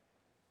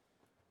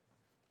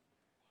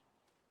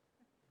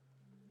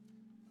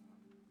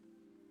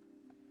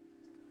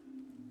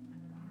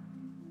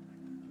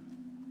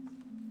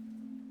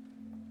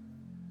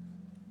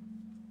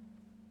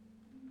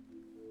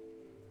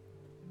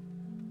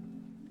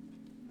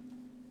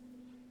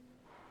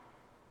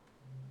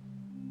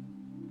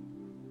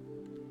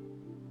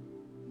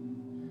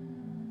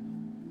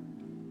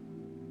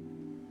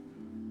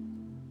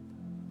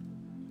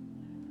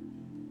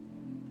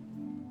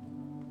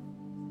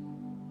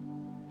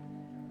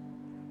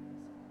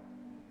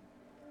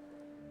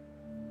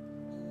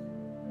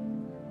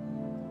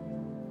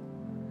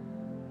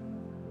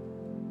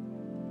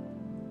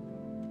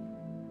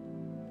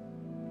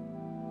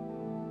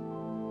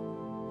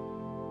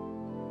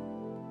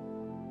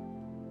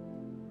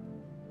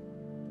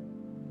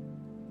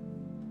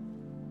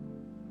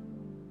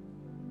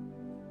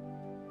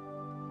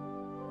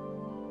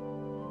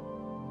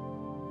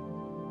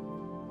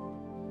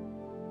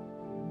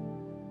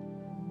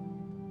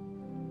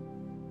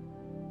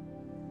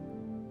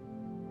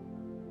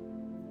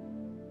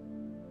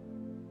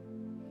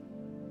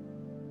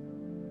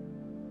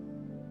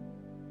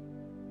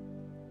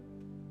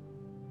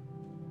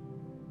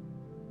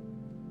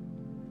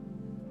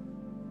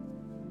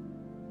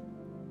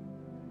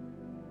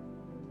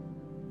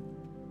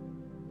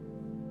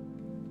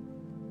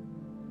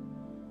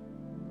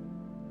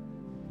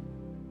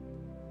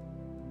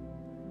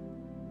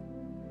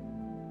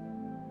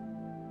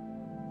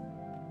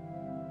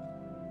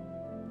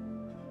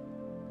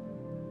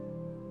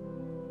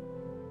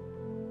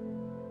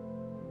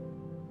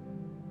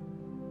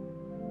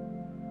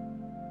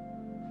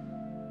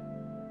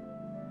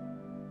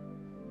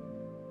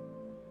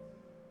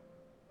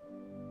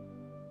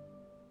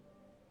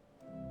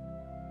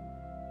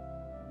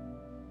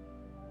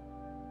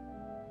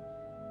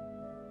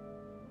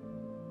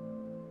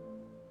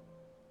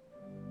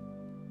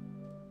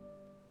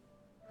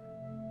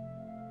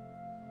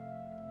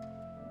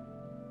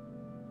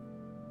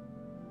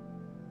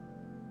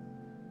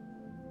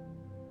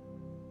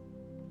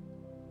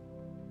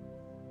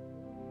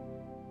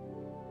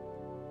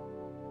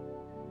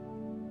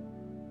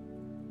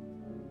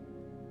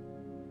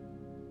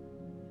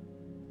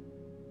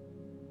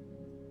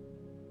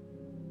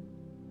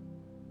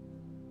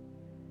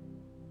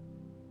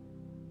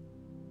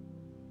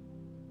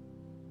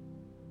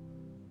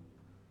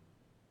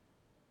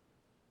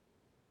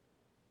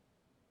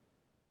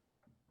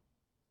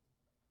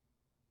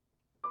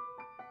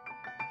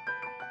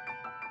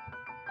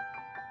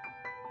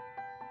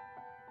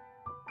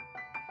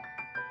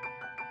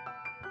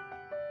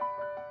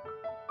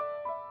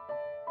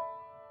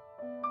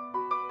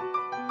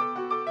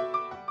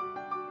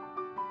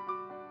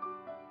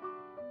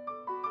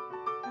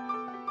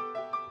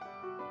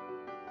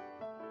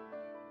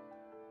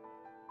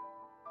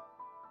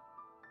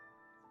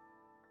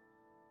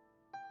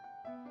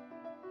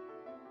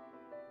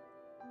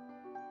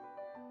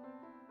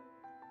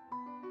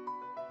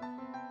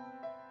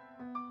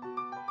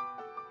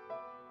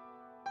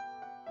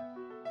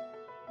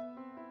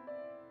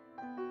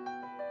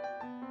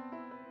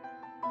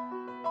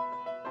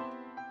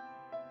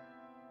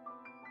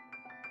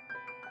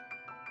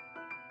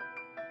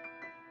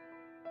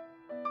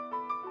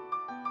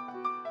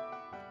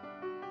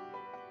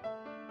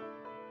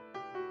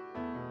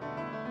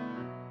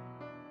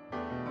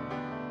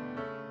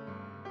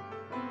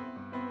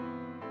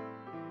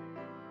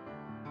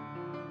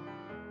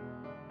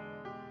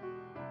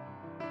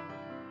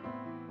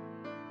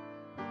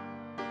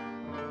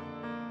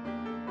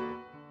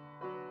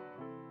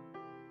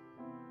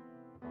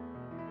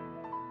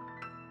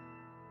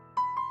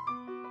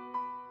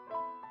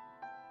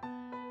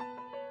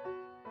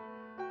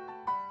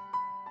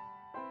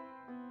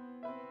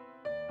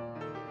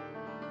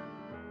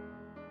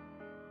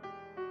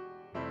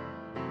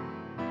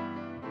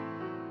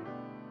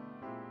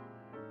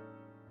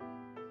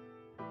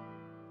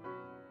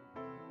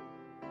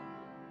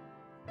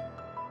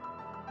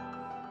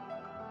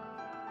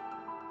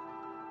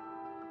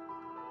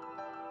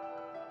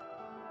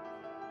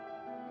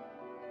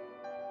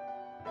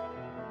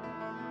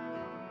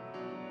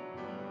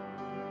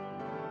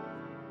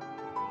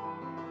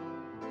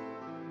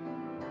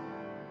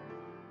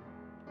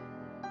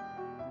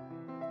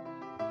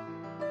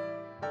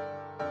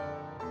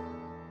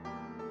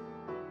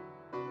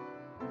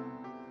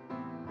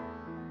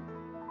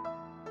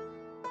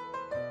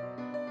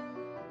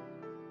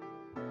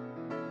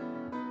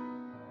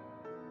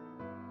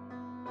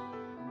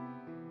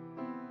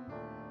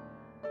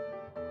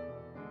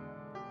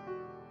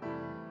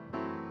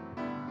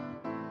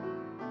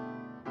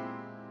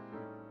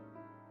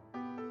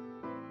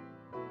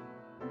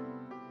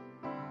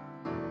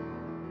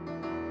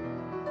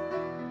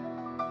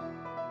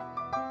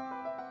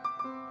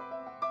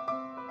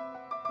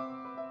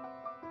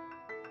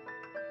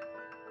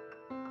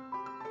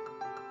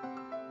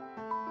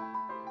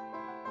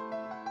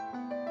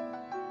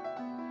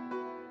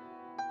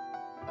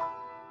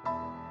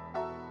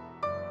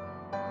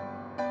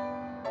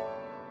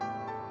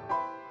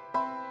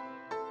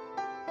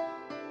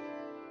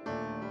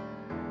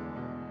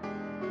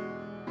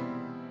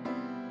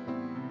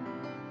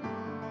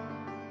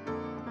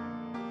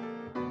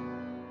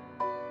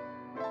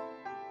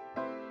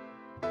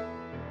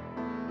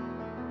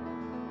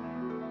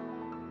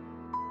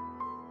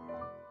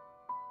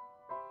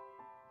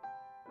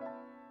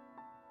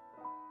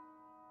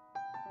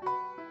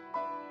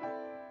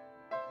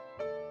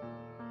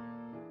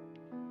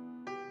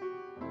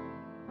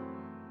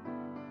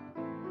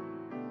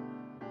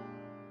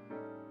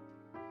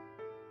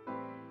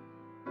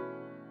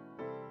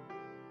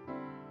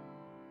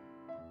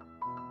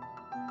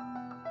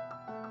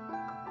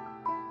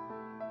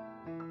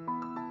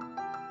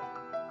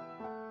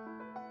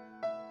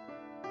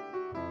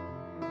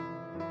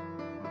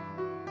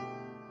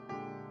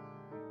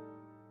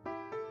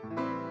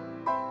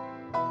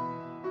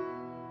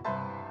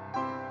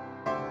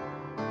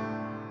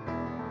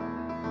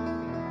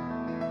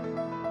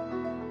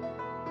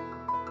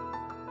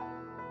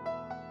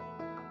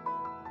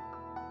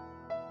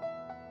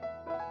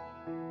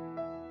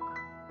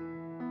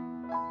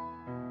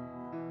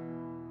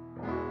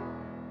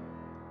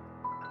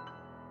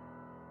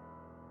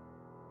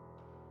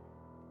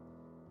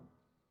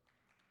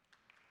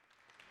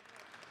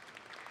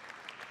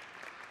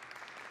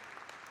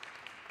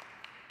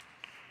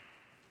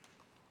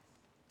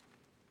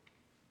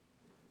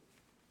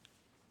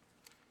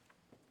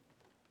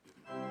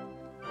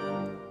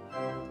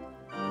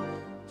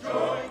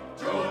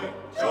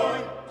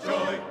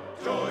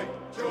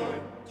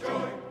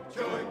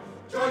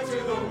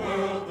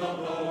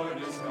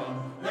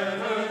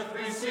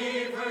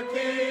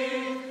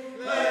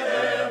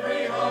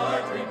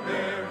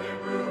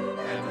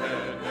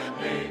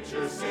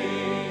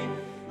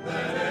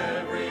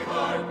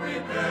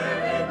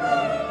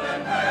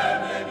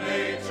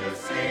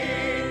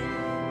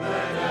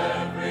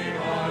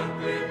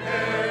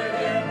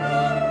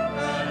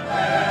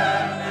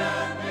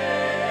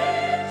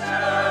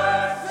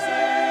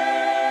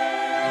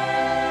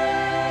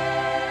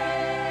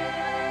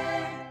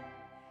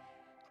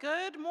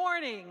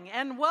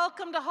and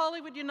welcome to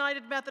Hollywood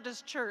United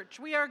Methodist Church.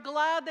 We are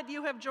glad that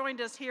you have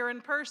joined us here in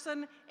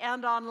person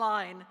and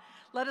online.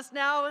 Let us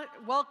now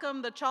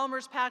welcome the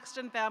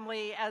Chalmers-Paxton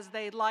family as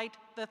they light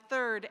the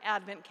third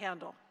Advent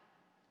candle.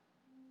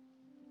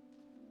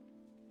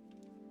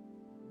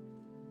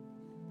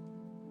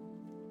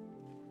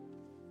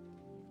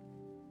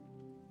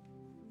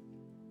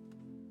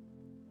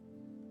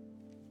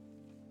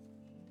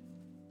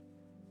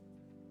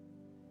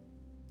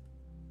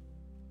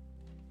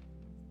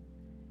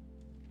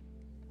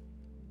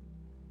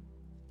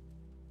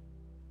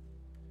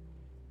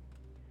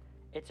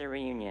 It's a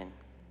reunion.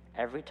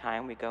 Every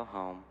time we go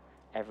home,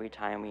 every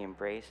time we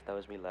embrace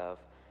those we love,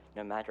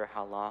 no matter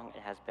how long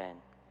it has been.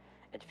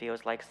 It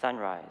feels like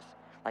sunrise,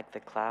 like the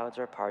clouds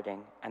are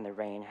parting and the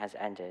rain has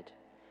ended.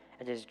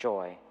 It is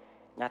joy.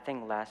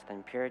 nothing less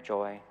than pure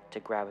joy to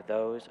grab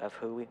those of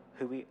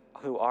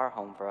who are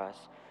home for us,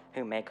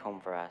 who make home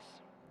for us.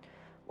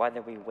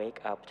 Whether we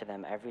wake up to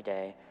them every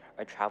day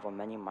or travel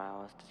many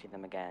miles to see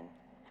them again,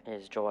 it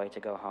is joy to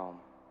go home.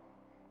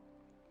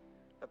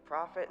 The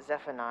prophet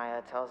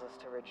Zephaniah tells us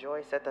to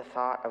rejoice at the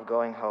thought of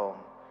going home.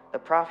 The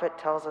prophet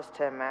tells us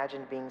to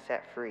imagine being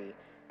set free,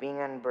 being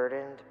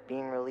unburdened,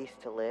 being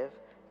released to live,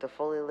 to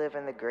fully live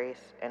in the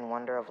grace and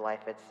wonder of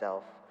life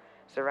itself,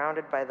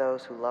 surrounded by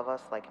those who love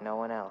us like no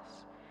one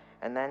else,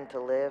 and then to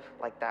live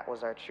like that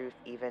was our truth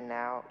even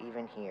now,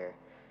 even here.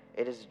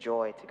 It is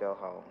joy to go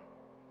home.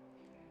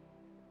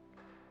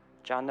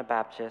 John the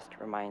Baptist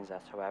reminds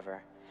us,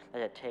 however,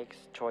 that it takes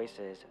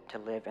choices to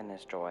live in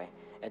this joy.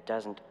 It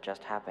doesn't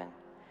just happen.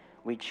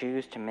 We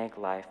choose to make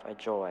life a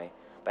joy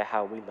by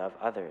how we love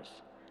others,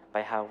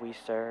 by how we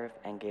serve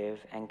and give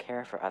and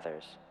care for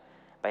others,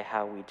 by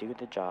how we do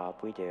the job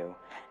we do,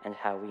 and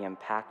how we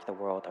impact the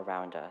world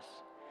around us.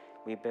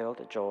 We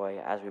build joy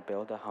as we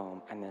build a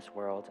home in this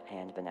world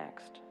and the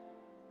next.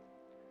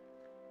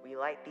 We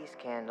light these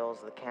candles,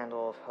 the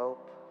candle of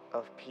hope,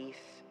 of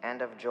peace,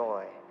 and of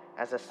joy,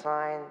 as a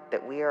sign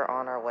that we are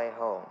on our way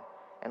home,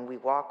 and we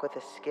walk with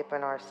a skip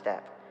in our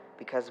step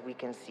because we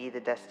can see the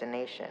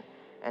destination,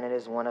 and it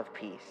is one of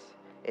peace.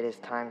 It is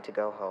time to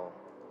go home.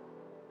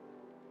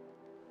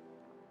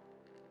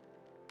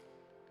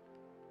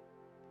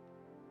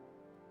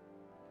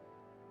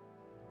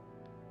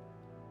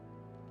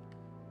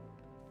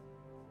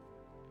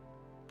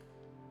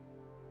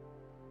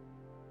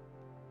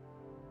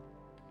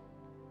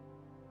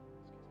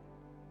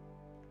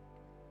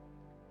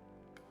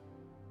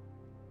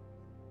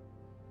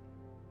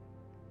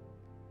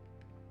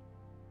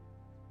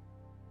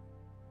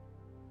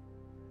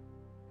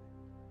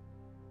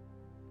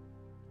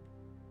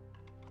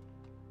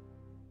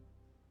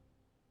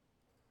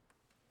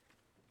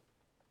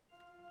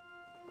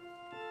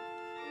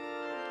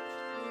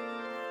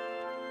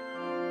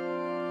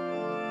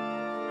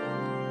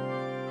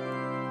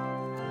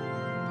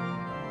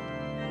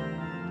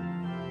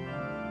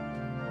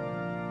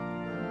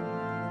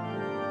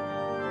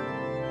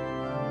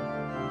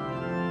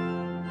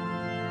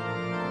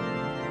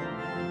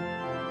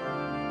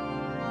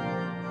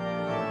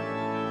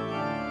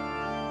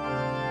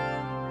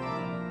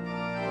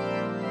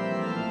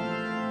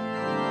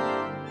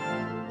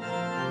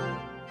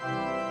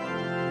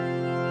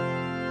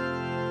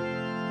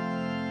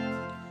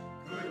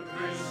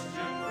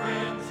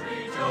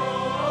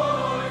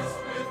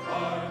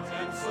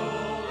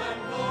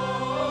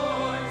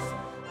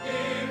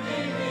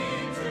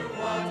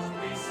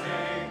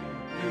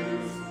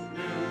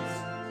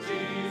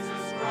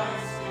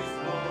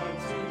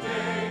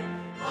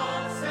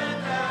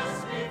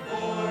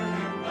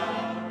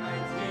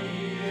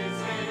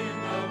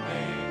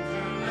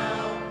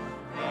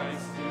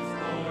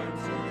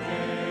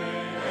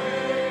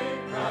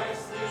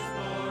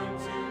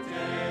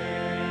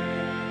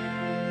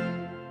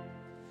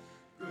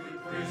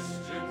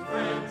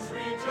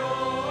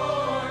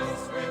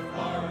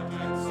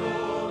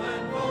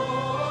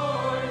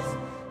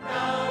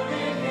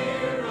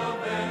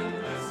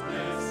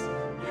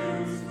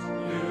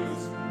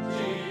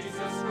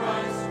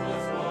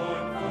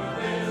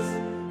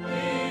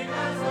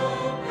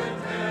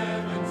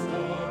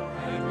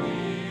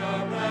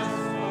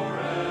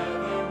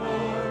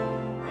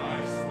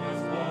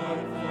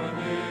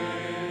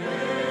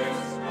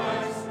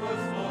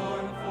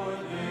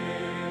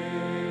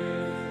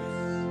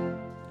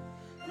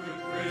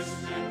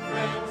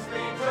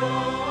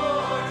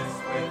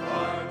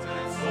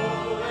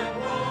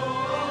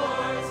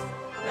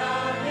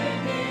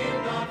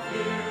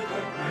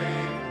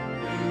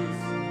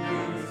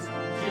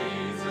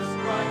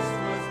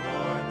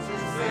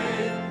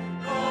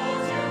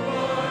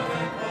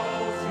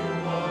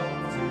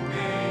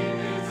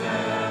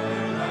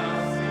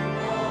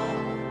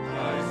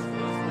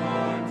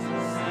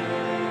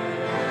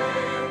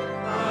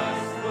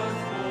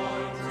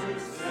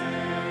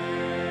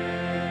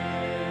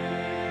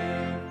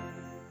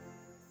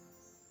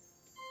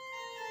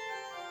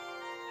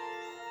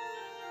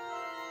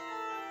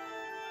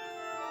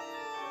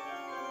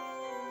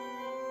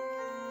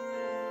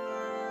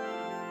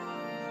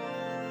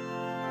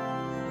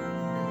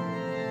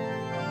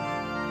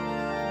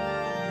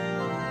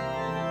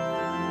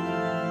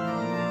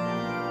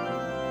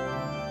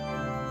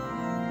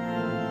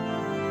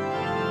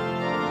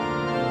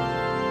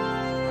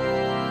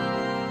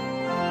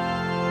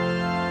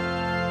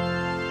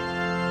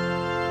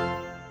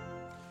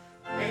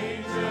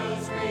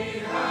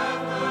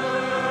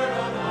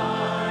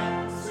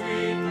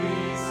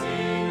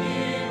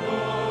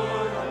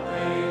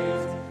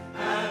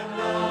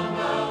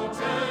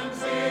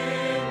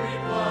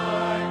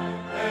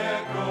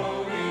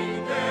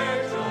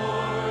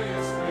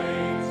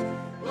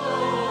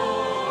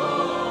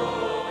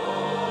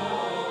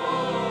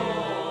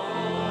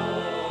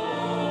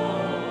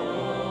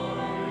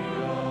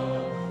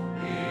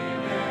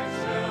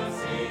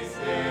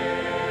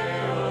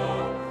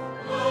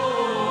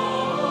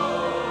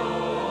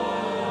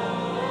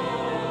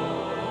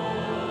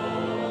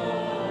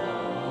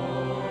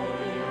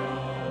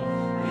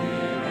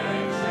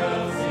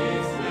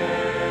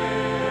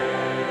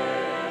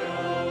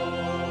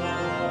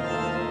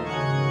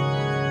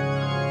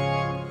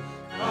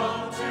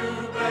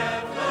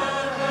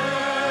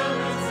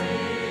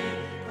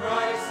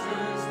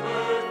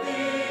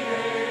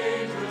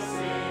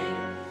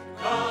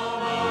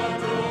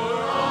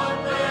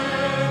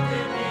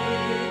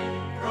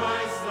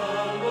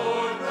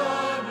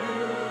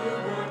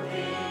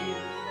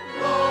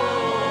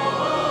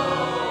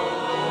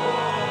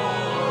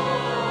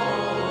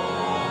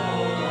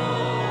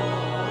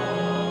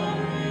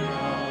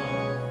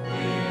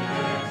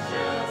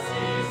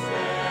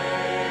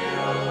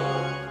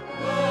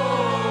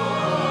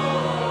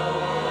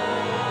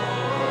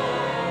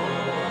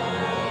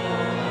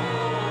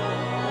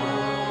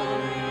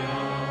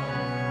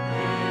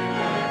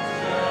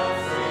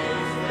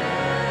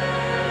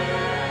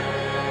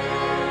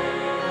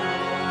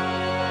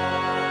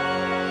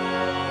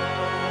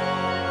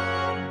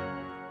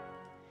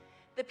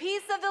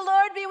 peace of the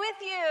Lord be with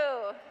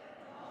you.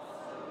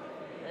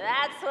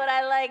 That's what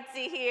I like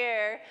to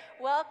hear.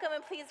 Welcome,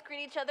 and please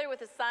greet each other with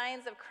the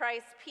signs of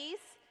Christ's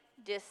peace.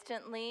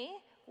 Distantly,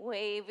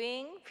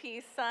 waving,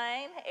 peace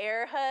sign,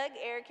 air hug,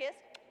 air kiss.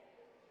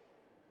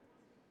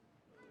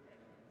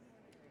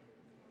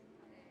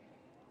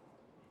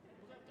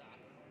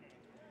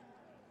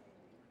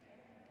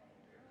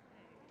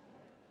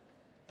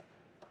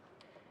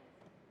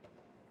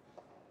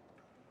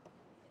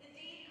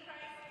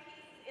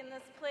 In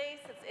this place,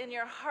 it's in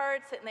your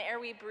hearts, in the air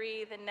we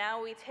breathe, and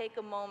now we take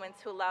a moment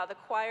to allow the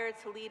choir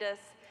to lead us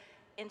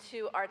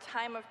into our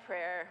time of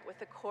prayer with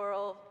the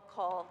choral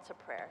call to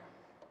prayer.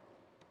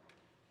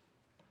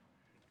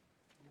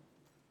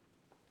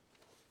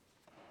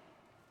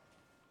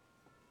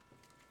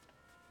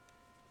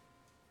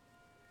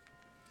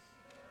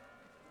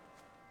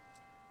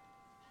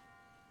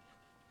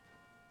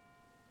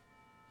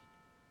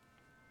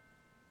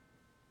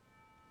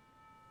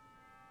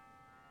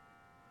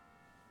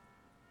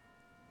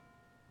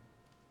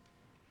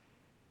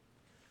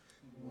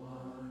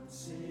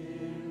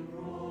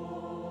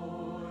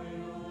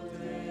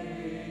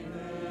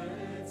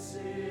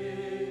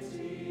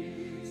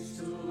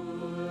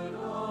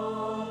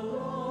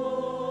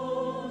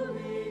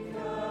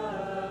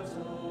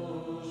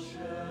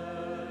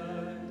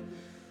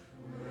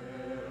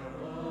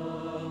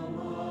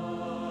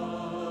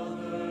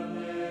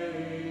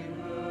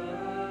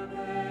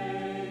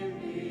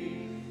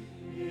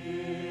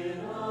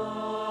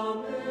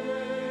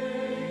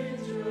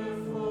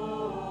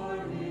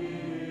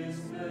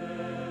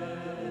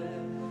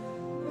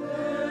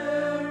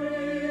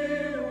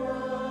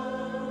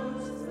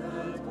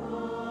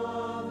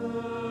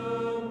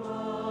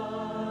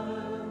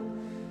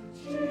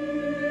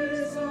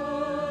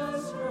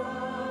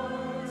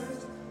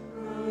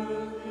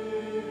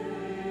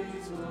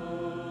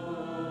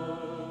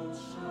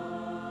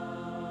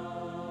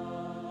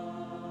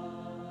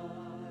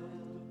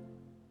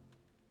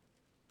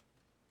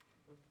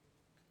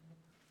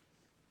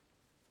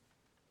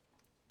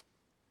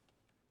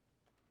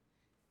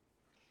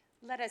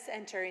 Let us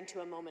enter into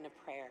a moment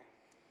of prayer.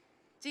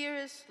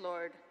 Dearest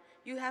Lord,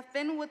 you have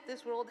been what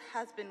this world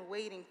has been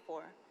waiting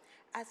for.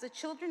 As the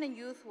children and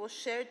youth will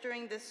share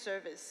during this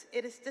service,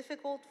 it is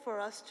difficult for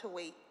us to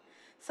wait.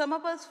 Some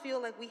of us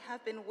feel like we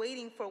have been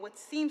waiting for what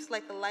seems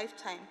like a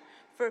lifetime,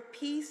 for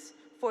peace,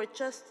 for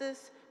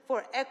justice,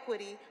 for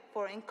equity,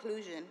 for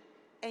inclusion.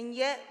 And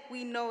yet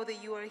we know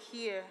that you are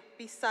here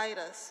beside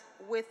us,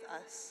 with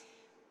us.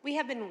 We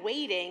have been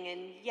waiting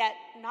and yet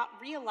not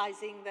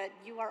realizing that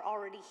you are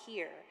already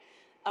here,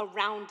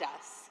 around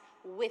us,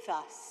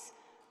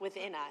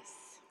 within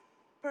us.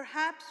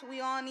 Perhaps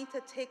we all need to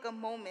take a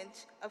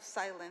moment of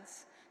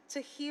silence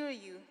to hear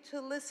you,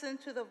 to listen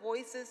to the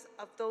voices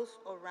of those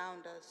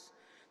around us,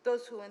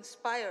 those who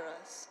inspire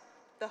us,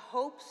 the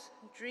hopes,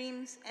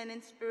 dreams, and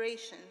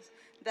inspirations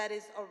that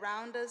is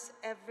around us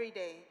every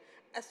day,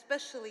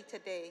 especially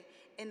today,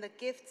 in the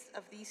gifts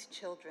of these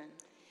children.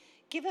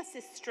 Give us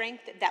the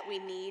strength that we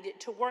need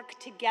to work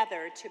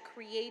together to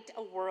create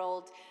a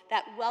world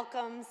that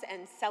welcomes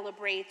and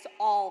celebrates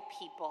all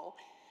people,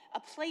 a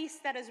place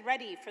that is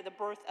ready for the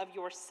birth of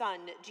your Son,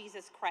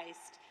 Jesus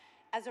Christ,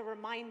 as a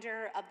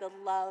reminder of the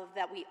love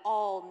that we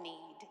all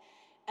need,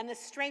 and the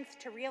strength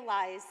to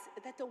realize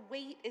that the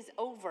wait is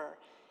over.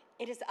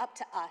 It is up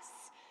to us.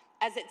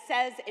 As it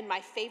says in my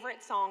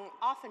favorite song,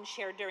 often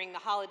shared during the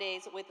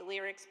holidays with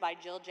lyrics by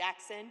Jill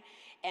Jackson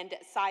and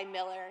Cy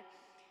Miller,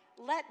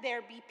 let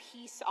there be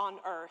peace on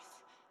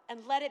earth,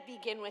 and let it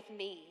begin with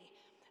me.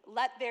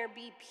 Let there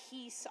be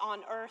peace on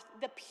earth,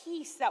 the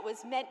peace that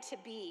was meant to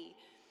be.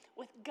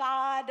 With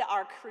God,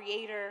 our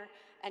Creator,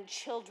 and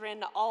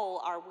children,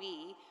 all are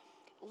we.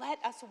 Let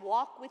us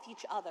walk with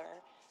each other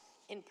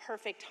in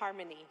perfect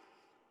harmony.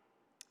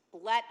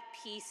 Let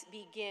peace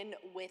begin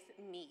with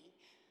me.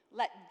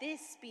 Let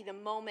this be the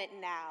moment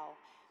now.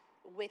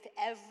 With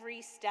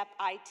every step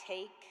I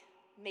take,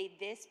 may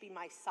this be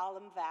my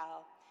solemn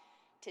vow,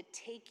 to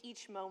take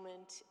each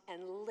moment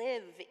and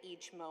live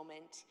each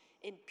moment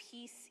in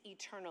peace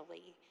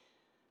eternally.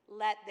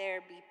 Let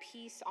there be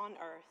peace on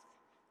earth,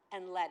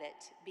 and let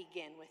it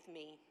begin with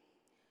me.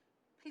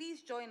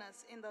 Please join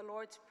us in the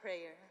Lord's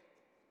Prayer.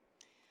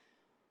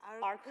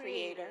 Our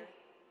Creator,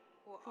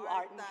 who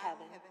art in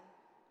heaven,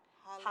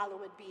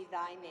 hallowed be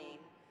thy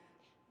name.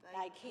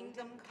 Thy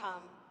kingdom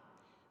come,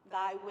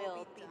 thy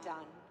will be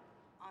done,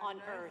 on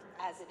earth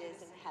as it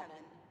is in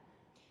heaven.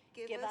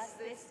 Give us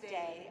this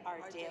day our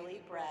daily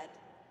bread,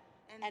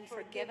 and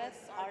forgive us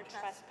our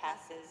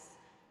trespasses,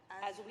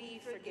 as we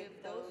forgive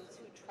those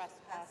who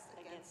trespass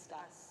against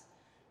us.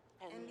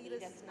 And lead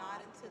us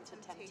not into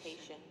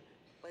temptation,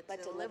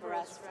 but deliver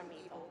us from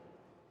evil.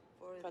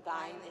 For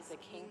thine is the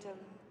kingdom,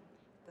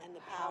 and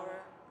the power,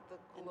 and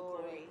the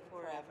glory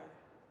forever.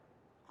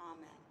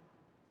 Amen.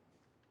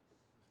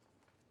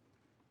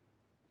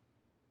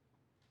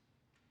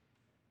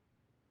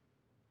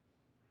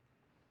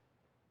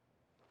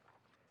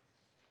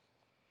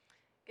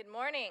 Good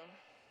morning.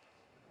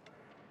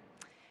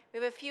 We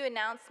have a few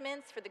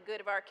announcements for the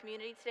good of our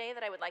community today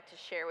that I would like to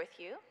share with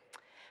you.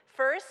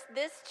 First,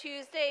 this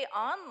Tuesday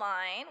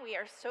online, we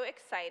are so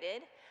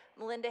excited.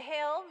 Melinda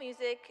Hale,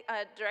 music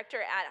director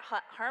at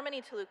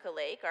Harmony Toluca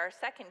Lake, our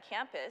second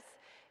campus,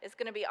 is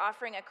going to be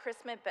offering a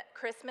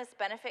Christmas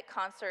benefit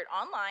concert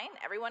online.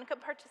 Everyone can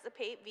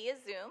participate via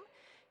Zoom.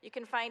 You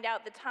can find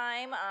out the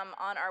time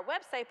on our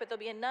website, but there'll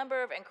be a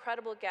number of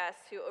incredible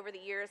guests who over the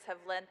years have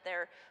lent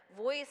their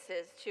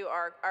voices to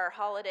our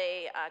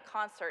holiday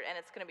concert, and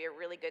it's going to be a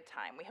really good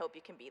time. We hope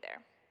you can be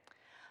there.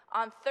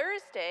 On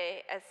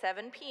Thursday at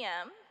 7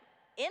 p.m.,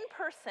 in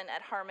person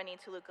at Harmony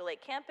Toluca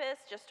Lake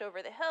campus, just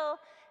over the hill,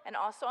 and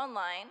also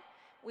online,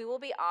 we will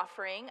be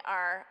offering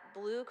our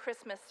Blue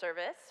Christmas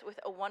service with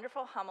a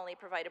wonderful homily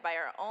provided by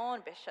our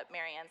own Bishop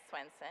Marianne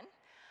Swenson.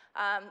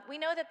 We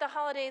know that the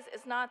holidays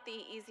is not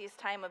the easiest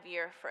time of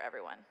year for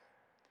everyone.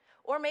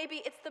 Or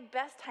maybe it's the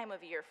best time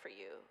of year for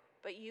you,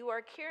 but you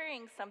are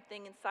carrying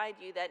something inside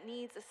you that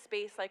needs a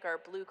space like our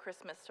Blue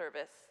Christmas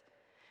service.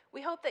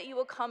 We hope that you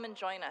will come and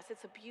join us.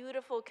 It's a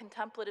beautiful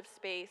contemplative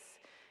space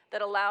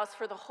that allows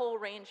for the whole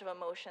range of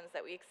emotions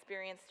that we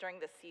experience during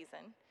this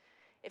season.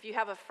 If you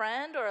have a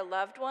friend or a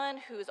loved one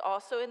who's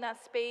also in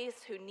that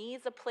space, who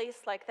needs a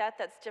place like that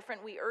that's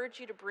different, we urge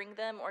you to bring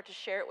them or to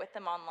share it with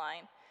them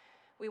online.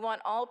 We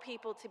want all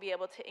people to be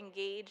able to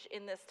engage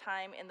in this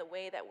time in the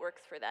way that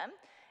works for them.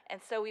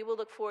 And so we will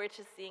look forward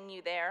to seeing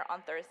you there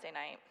on Thursday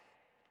night.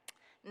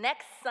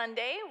 Next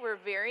Sunday, we're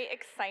very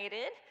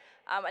excited.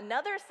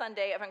 Another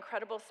Sunday of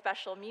incredible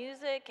special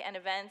music and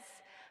events.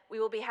 We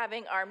will be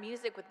having our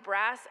music with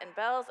brass and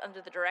bells under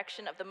the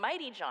direction of the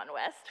mighty John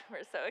West.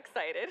 We're so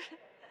excited.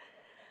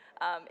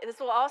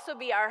 This will also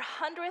be our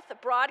 100th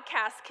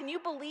broadcast. Can you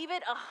believe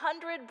it?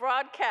 100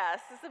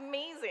 broadcasts. It's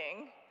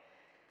amazing.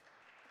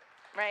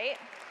 Right?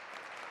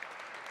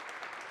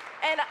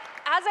 And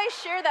as I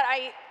share that,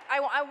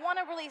 I want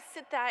to really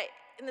sit that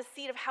in the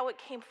seat of how it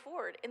came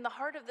forward in the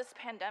heart of this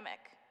pandemic,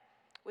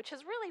 which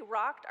has really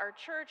rocked our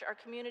church, our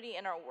community,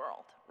 and our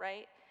world,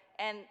 right?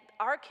 And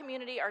our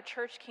community, our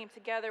church came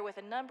together with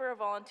a number of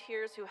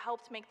volunteers who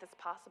helped make this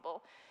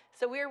possible.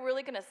 So we're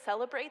really going to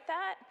celebrate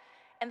that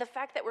and the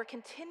fact that we're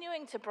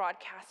continuing to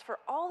broadcast for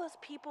all those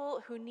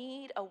people who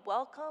need a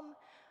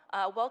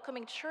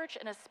welcoming church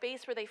and a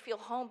space where they feel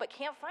home but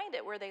can't find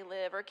it where they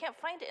live or can't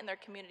find it in their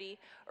community,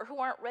 or who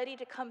aren't ready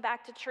to come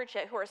back to church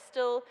yet, who are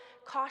still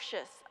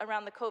cautious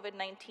around the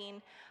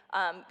COVID-19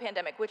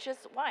 pandemic, which is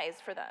wise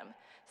for them.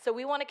 So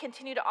we want to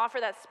continue to offer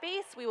that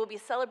space. We will be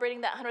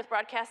celebrating that 100th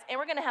broadcast, and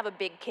we're going to have a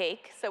big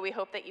cake, so we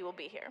hope that you will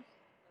be here.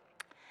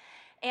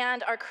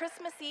 And our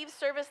Christmas Eve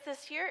service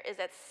this year is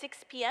at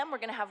 6 p.m. We're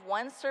going to have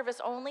one service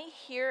only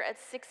here at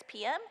 6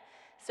 p.m.,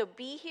 so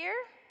be here.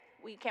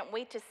 We can't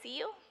wait to see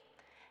you.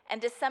 And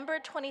December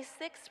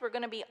 26th, we're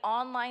going to be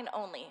online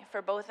only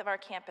for both of our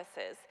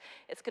campuses.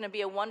 It's going to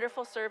be a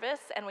wonderful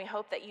service, and we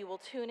hope that you will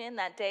tune in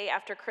that day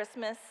after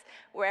Christmas,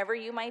 wherever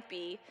you might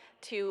be,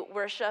 to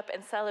worship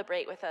and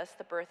celebrate with us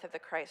the birth of the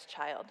Christ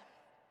child.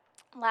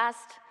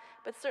 Last,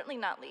 but certainly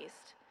not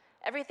least,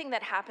 everything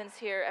that happens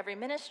here, every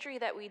ministry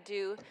that we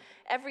do,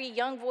 every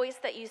young voice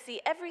that you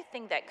see,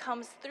 everything that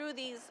comes through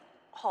these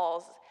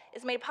halls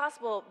is made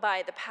possible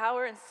by the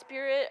power and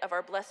spirit of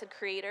our blessed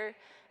Creator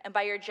and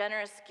by your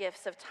generous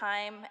gifts of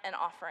time and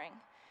offering.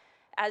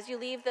 As you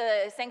leave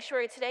the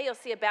sanctuary today, you'll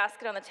see a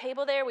basket on the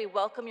table there. We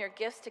welcome your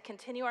gifts to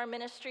continue our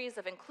ministries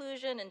of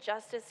inclusion and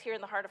justice here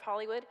in the heart of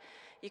Hollywood.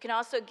 You can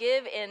also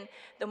give in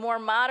the more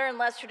modern,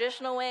 less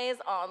traditional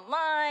ways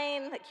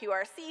online, the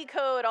QRC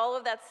code, all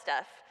of that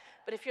stuff.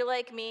 But if you're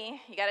like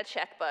me, you got a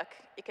checkbook,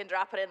 you can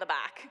drop it in the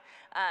back.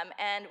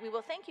 And we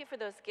will thank you for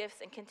those gifts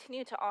and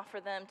continue to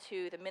offer them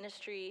to the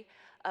ministry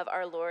of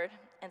our Lord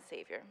and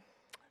Savior.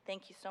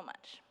 Thank you so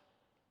much.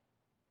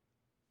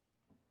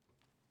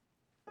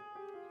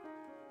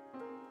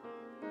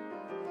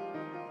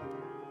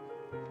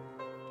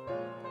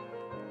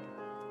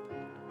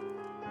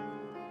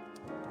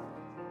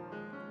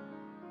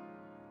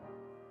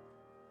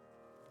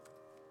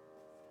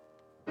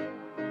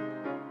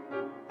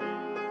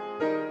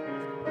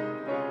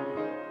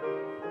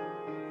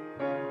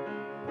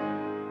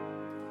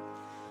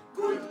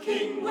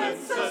 King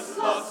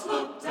Wenceslas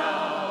looked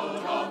down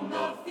on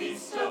the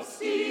feast of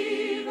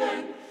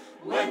Stephen,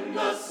 when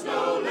the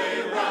snow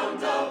lay round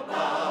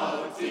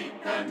about, deep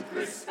and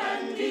crisp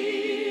and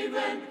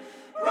even.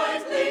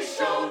 Brightly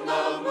shone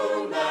the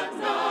moon that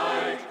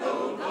night,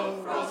 though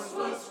the frost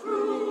was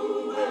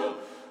cruel,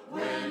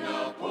 when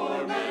a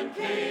poor man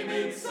came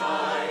in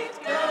sight,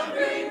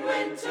 gathering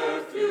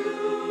winter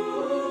fuel.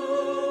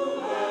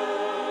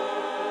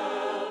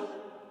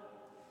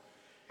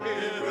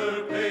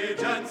 Hither,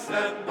 page, and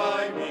stand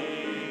by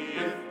me,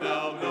 if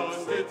thou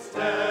know'st its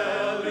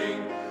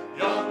telling.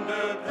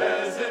 Yonder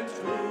peasant,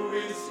 who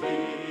is he?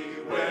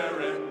 Where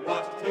and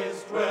what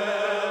his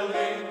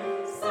dwelling?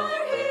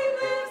 Sire, he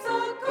lives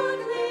a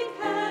goodly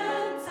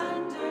Kent,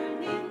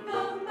 underneath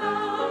the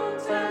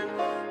mountain,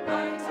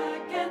 right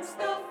against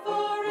the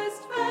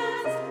forest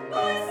fence,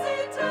 by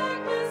St.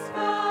 Agnes'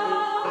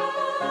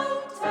 fountain.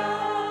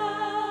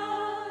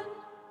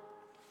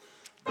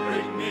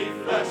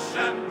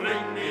 and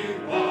bring me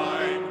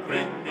wine,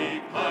 bring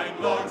me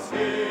pine logs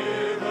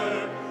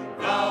hither.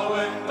 Thou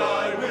and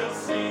I will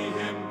see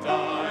him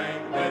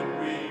dine when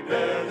we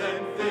bear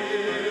them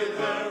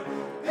thither.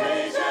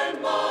 Page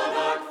and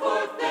monarch,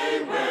 forth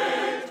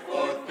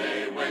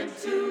they went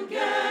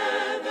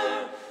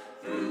together.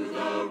 Through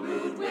the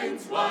rude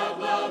wind's wild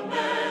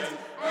lament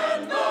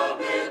and the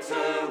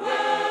bitter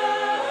weather.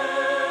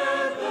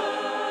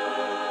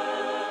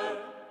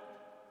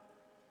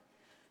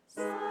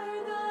 Sigh,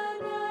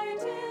 the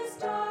night is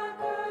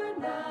darker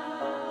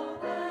now,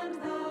 and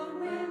the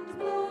wind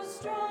blows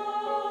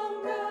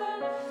stronger.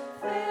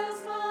 Fails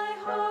my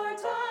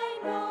heart, I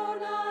know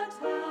not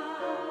how.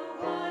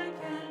 I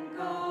can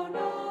go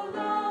no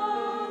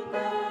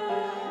longer.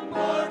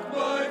 Mark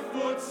my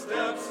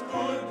footsteps,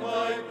 good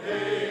my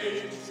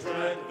page,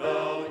 tread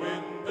thou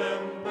in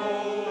them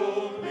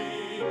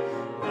boldly.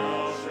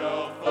 Thou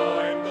shalt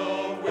find the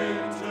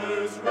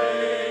winter's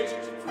rage,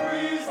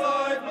 freeze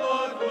thy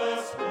blood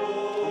less coldly.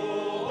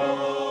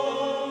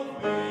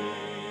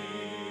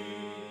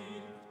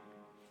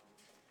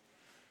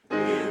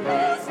 In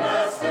his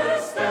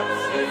master's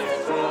steps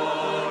he's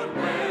trod,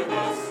 where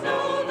the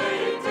snow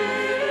lay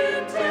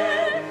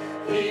dinted.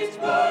 Heat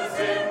was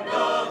in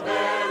the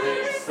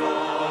very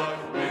sod,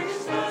 which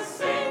the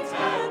saint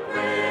had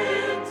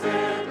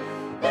printed.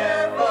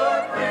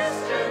 Therefore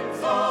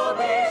Christians all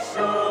be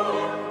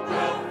sure,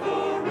 that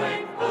for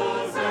rank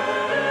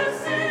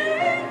possessing,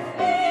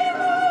 he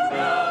who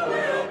now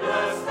will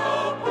bless the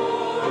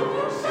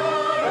poor,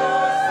 shall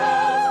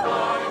yourselves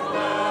find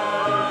blessing.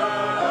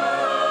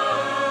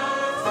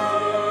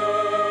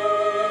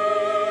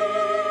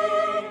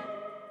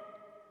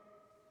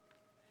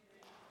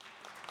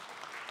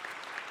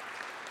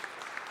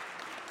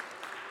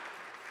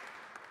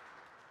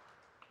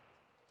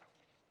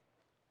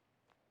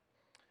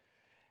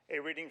 A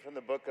reading from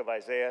the book of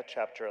Isaiah,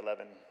 chapter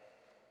 11.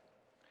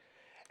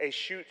 A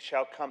shoot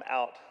shall come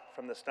out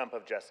from the stump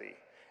of Jesse,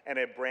 and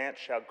a branch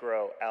shall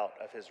grow out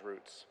of his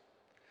roots.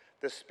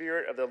 The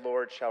Spirit of the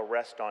Lord shall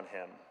rest on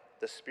him,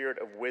 the Spirit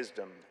of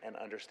wisdom and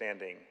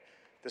understanding,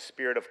 the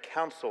Spirit of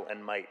counsel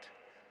and might,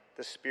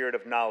 the Spirit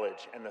of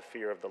knowledge and the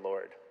fear of the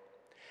Lord.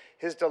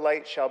 His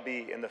delight shall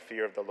be in the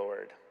fear of the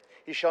Lord.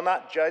 He shall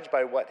not judge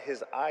by what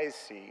his eyes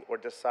see or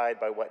decide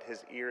by what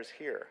his ears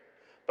hear.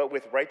 But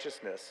with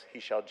righteousness he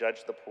shall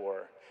judge the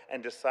poor,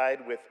 and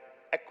decide with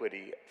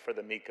equity for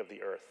the meek of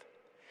the earth.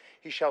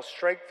 He shall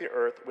strike the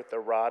earth with the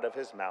rod of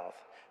his mouth,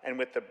 and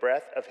with the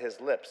breath of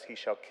his lips he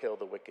shall kill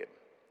the wicked.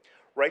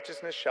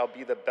 Righteousness shall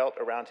be the belt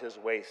around his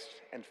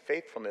waist, and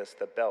faithfulness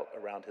the belt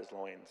around his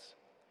loins.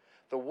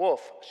 The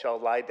wolf shall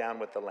lie down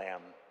with the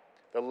lamb,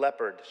 the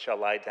leopard shall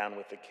lie down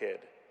with the kid,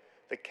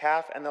 the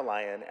calf and the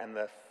lion and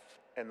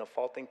the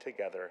faulting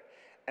together,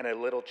 and a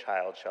little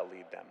child shall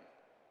lead them.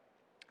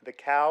 The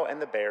cow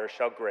and the bear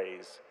shall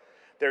graze,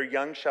 their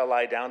young shall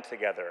lie down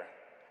together,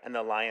 and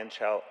the lion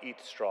shall eat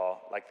straw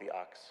like the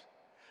ox.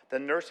 The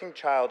nursing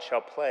child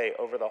shall play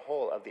over the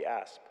hole of the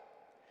asp,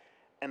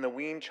 and the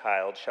weaned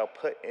child shall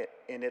put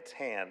in its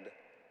hand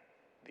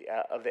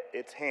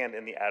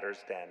in the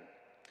adder's den.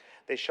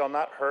 They shall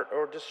not hurt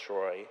or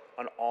destroy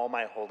on all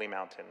my holy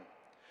mountain,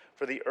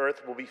 for the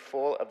earth will be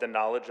full of the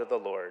knowledge of the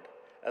Lord,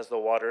 as the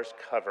waters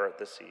cover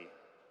the sea.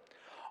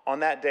 On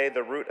that day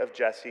the root of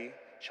Jesse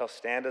shall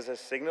stand as a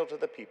signal to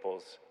the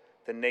peoples.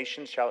 The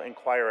nations shall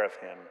inquire of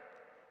him,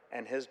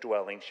 and his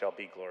dwelling shall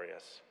be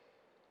glorious.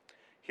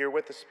 Hear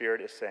what the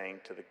Spirit is saying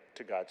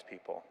to God's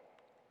people.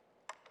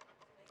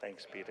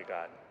 Thanks be to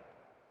God.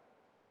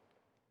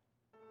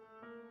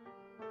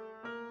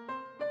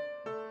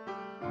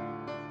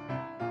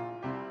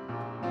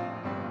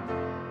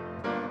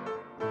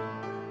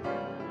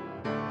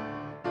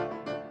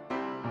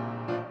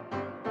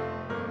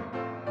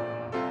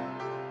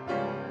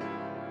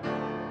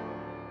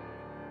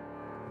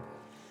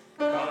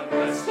 God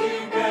rest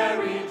ye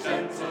merry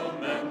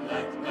gentlemen,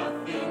 let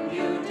nothing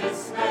you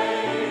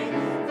dismay.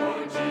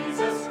 For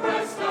Jesus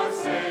Christ our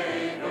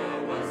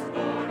Savior was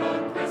born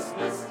on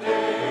Christmas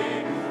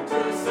Day.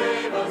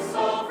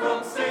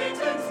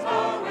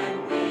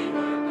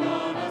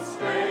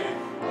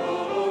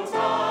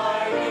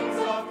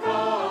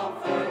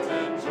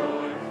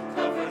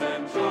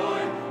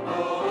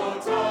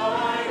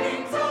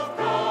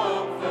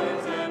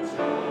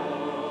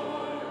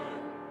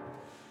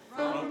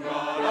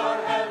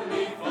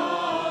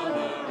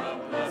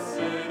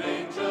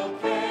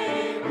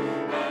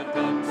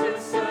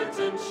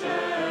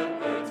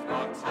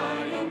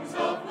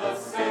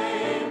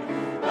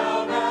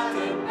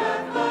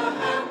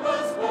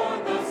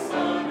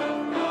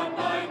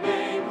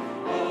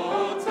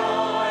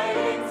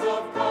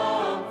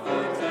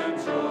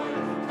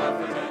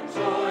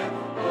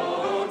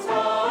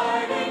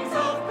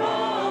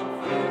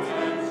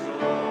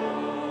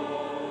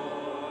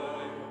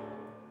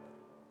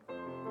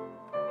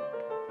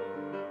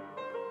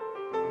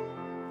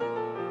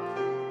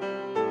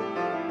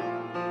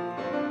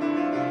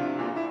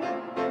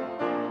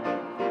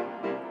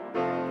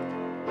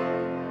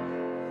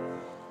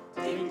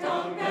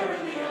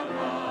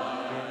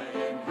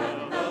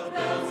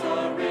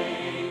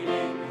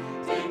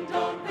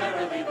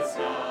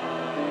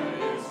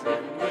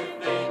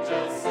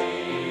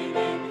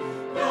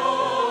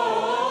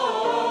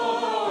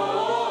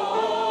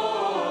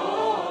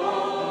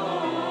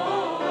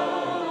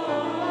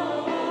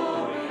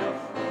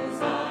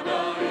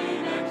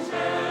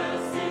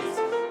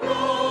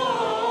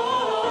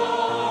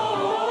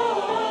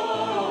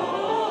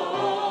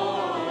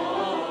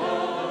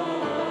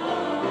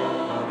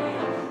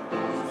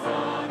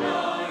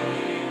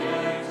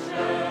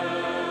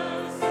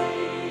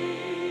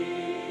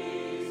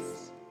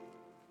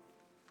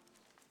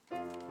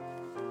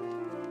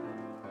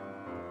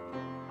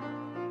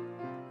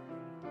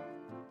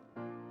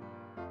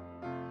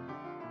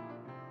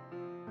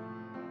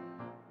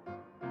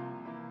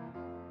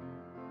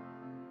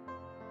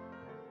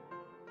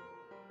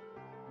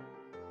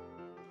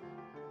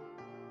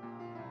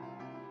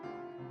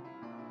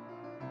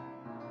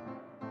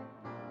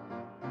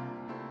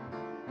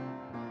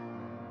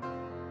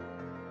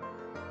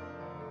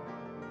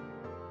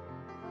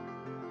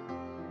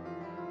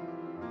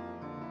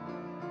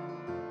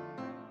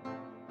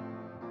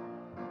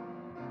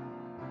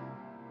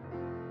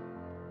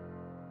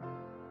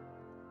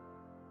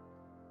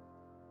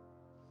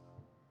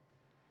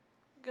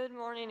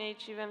 morning,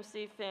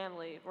 HUMC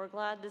family. We're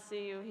glad to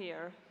see you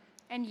here.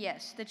 And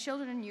yes, the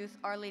children and youth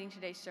are leading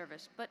today's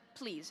service, but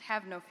please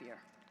have no fear.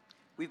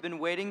 We've been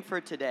waiting for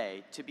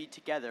today to be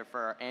together for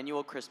our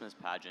annual Christmas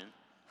pageant.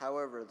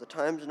 However, the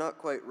time's not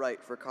quite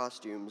right for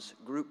costumes,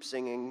 group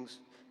singings,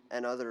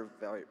 and other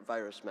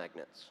virus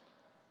magnets.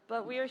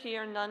 But we're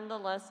here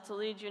nonetheless to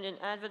lead you in an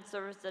Advent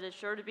service that is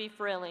sure to be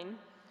thrilling.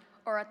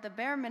 Or at the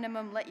bare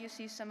minimum, let you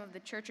see some of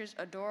the church's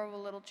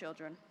adorable little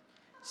children.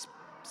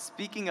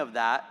 Speaking of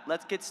that,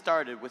 let's get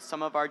started with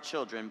some of our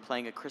children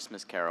playing a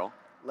Christmas carol.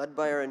 Led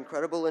by our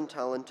incredible and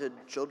talented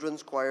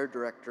children's choir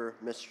director,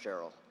 Miss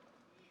Cheryl.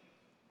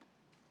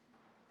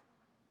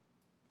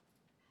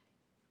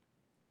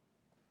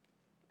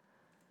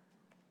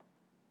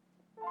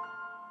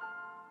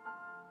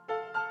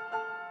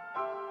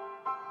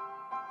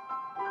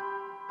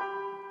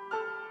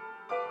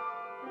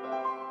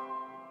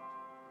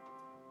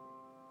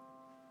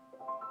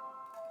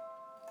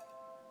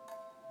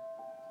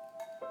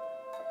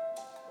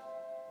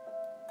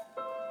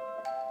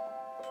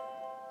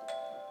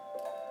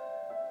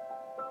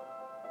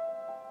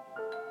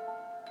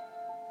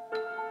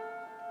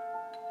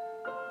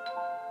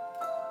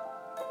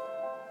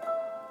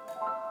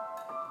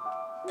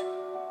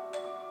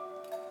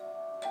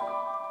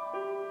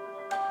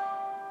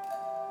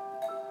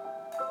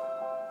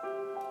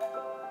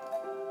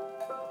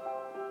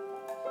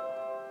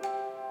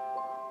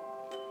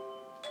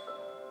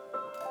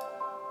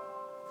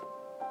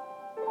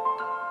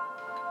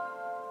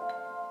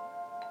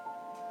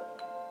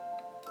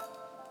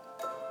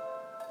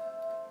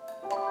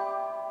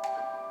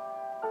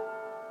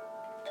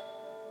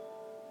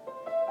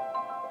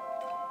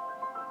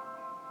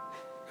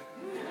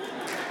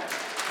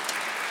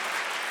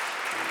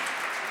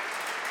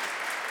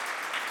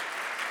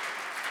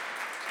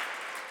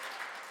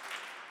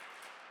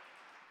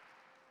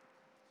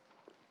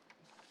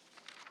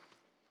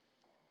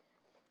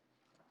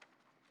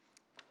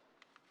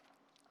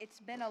 It's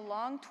been a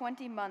long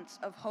 20 months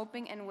of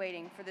hoping and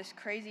waiting for this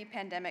crazy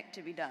pandemic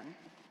to be done.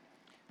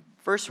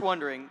 First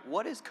wondering,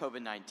 what is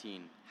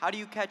COVID-19? How do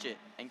you catch it?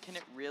 And can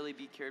it really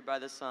be cured by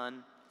the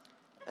sun?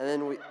 And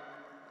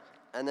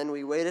then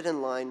we waited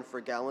in line for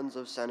gallons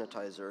of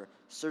sanitizer,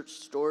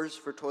 searched stores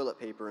for toilet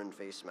paper and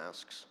face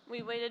masks.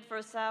 We waited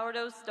for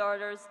sourdough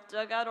starters,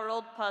 dug out our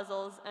old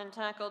puzzles, and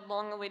tackled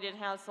long-awaited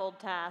household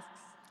tasks.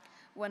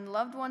 When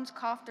loved ones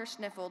coughed or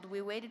sniffled,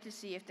 we waited to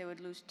see if they would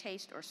lose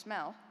taste or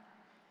smell.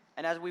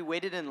 And as we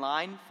waited in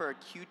line for a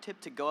Q-tip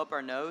to go up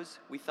our nose,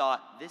 we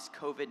thought, this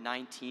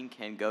COVID-19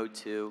 can go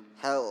too.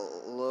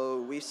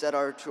 Hello, we said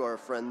to our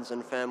friends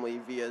and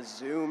family via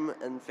Zoom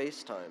and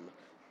FaceTime.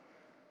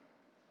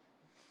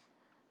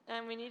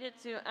 And we needed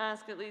to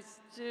ask at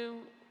least 2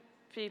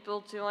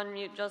 people to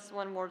unmute just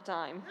one more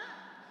time.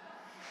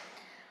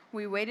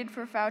 We waited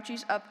for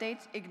Fauci's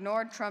updates,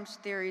 ignored Trump's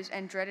theories,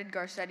 and dreaded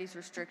Garcetti's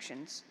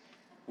restrictions.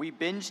 We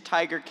binged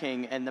Tiger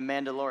King and The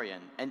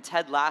Mandalorian, and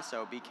Ted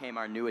Lasso became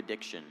our new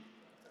addiction.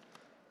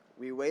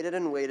 We waited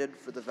and waited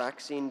for the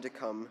vaccine to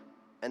come,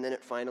 and then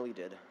it finally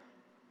did.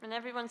 And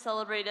everyone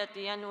celebrated at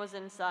the end was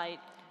in sight.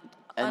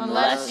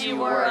 Unless you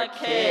were a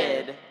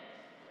kid.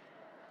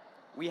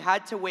 We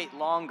had to wait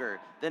longer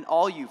than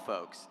all you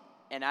folks,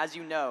 and as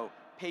you know,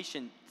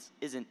 patience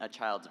isn't a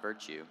child's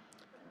virtue.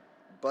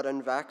 But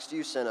unvaxxed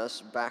you sent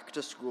us back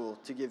to school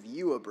to give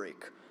you a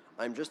break.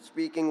 I'm just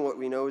speaking what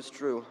we know is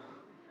true.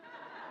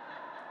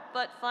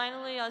 But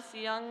finally, us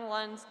young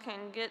ones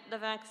can get the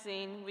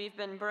vaccine. We've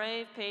been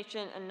brave,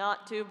 patient, and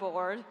not too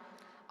bored.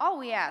 All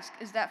we ask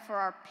is that for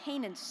our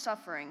pain and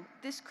suffering,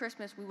 this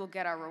Christmas we will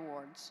get our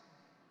rewards.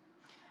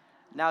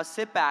 Now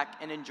sit back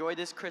and enjoy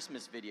this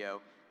Christmas video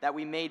that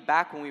we made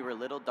back when we were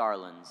little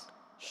darlings.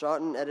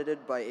 Shot and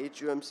edited by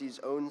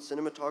HUMC's own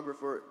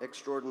cinematographer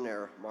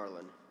extraordinaire,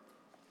 Marlon.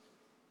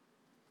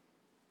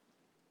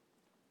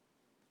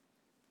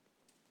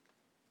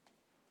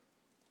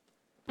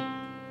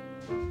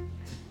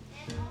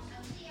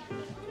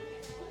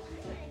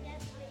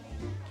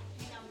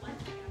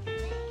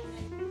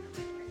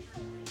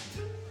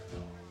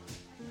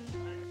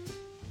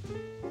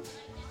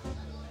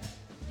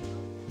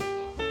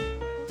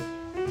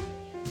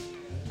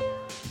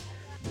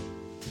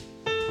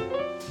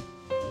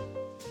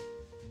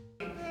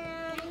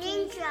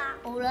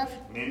 Olaf.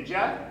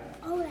 Ninja.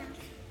 Olaf.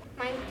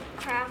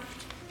 Minecraft,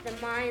 the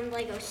Mine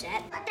Lego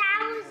set.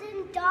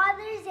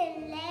 $1,000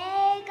 in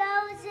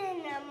Legos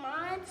and a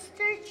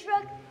monster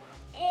truck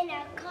and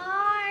a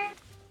car.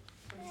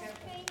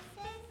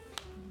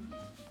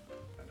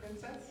 A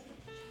princess.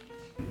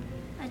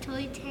 A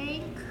toy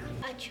tank.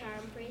 A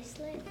charm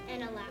bracelet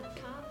and a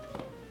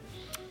laptop.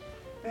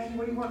 Ben,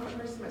 what do you want for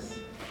Christmas?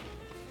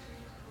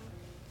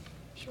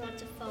 She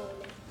wants a phone.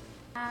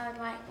 I would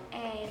like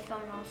a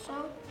phone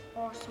also,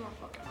 or some more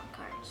Pokemon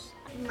cards.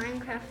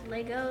 Minecraft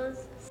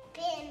Legos.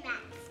 Spin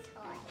Max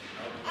toy.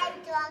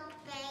 And Dog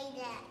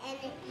Beta, and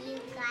if you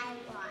guys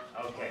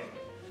want. Okay.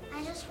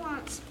 I just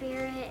want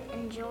spirit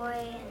and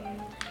joy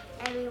and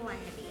everyone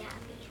to be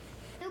happy.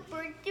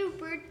 Super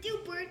duper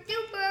duper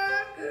duper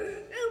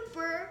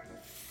duper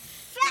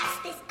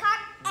fastest car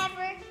ever.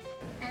 Never.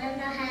 I don't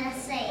know how to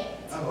say it.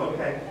 Oh,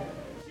 okay.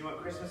 You want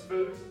Christmas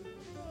food?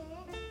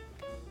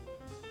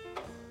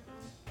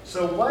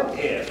 So what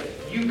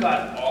if you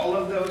got all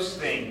of those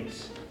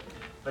things,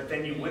 but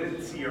then you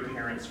wouldn't see your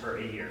parents for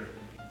a year?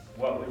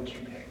 What would you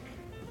pick?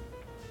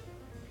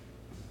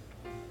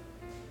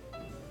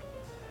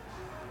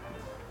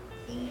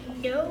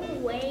 No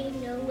way,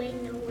 no way,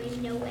 no way,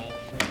 no way.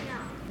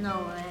 No.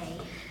 No way.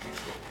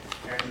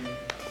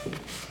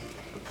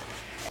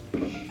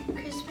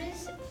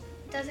 Christmas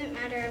doesn't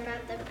matter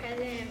about the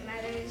present, it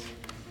matters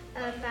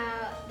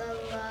about the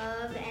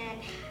love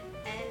and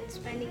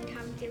spending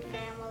time with your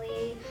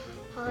family.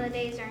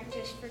 Holidays aren't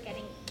just for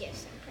getting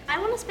gifts and presents. I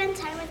want to spend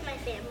time with my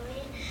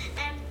family,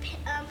 and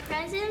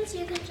presents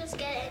you can just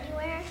get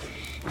anywhere,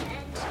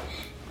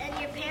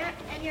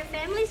 and your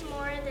family's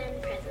more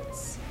than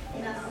presents.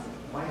 No.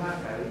 Why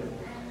not, Patty?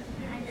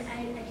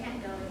 I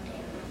can't go.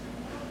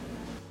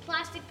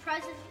 Plastic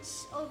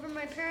presents over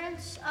my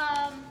parents?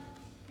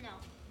 No.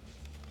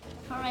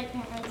 For my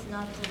parents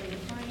not to leave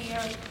for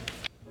here.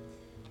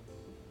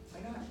 Why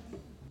not?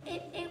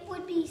 It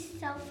would be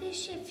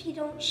selfish if you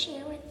don't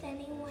share with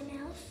anyone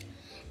else.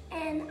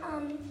 And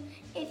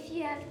if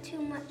you have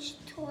too much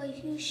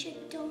toys, you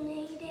should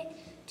donate it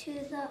to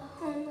the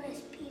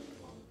homeless people.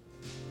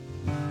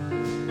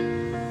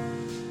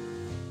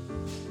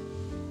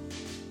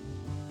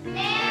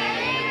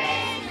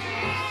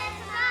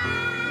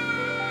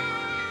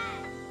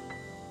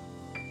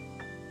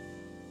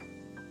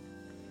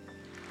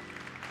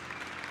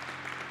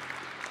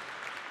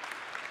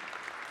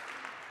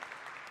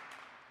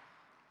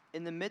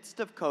 In the midst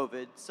of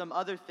COVID, some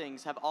other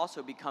things have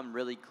also become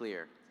really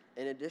clear.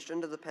 In addition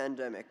to the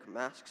pandemic,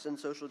 masks and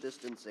social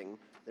distancing,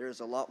 there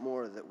is a lot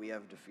more that we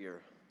have to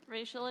fear.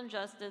 Racial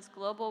injustice,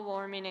 global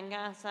warming, and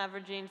gas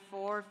averaging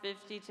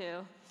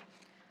 452.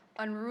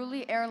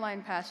 Unruly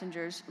airline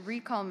passengers,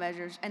 recall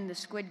measures, and the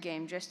Squid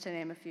Game, just to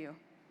name a few.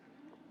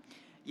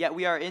 Yet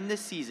we are in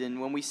this season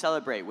when we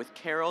celebrate with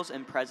carols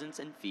and presents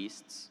and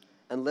feasts.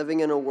 And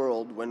living in a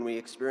world when we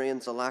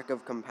experience a lack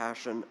of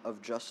compassion,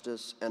 of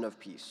justice, and of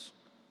peace.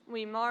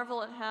 We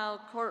marvel at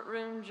how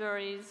courtroom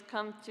juries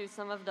come to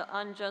some of the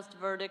unjust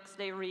verdicts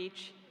they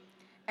reach.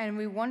 And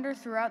we wonder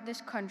throughout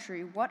this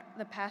country what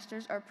the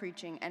pastors are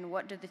preaching and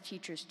what do the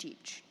teachers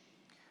teach.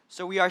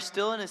 So we are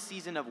still in a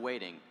season of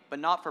waiting, but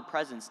not for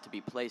presents to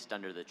be placed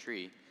under the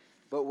tree.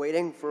 But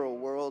waiting for a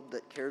world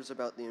that cares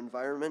about the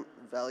environment,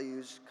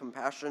 values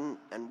compassion,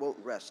 and won't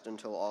rest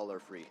until all are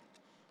free.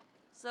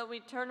 So we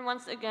turn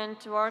once again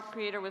to our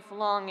Creator with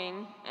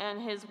longing and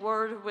His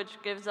Word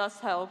which gives us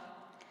hope.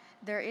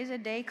 There is a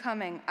day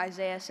coming,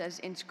 Isaiah says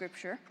in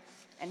Scripture,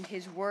 and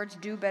His words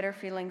do better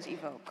feelings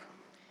evoke.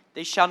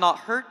 They shall not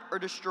hurt or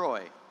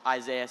destroy,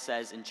 Isaiah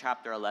says in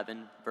chapter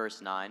 11,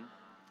 verse 9.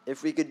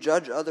 If we could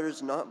judge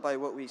others not by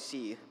what we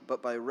see,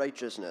 but by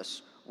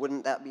righteousness,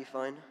 wouldn't that be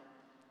fine?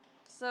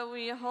 So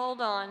we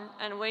hold on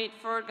and wait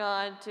for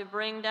God to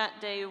bring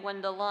that day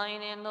when the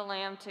lion and the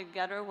lamb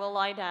together will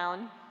lie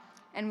down.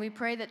 And we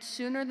pray that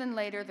sooner than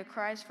later the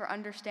cries for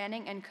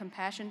understanding and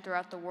compassion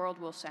throughout the world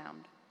will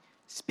sound.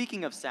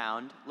 Speaking of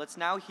sound, let's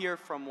now hear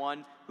from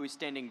one who is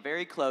standing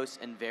very close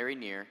and very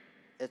near.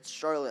 It's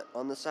Charlotte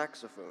on the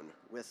saxophone,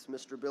 with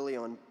Mr. Billy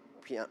on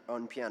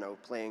piano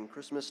playing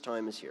Christmas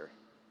Time Is Here.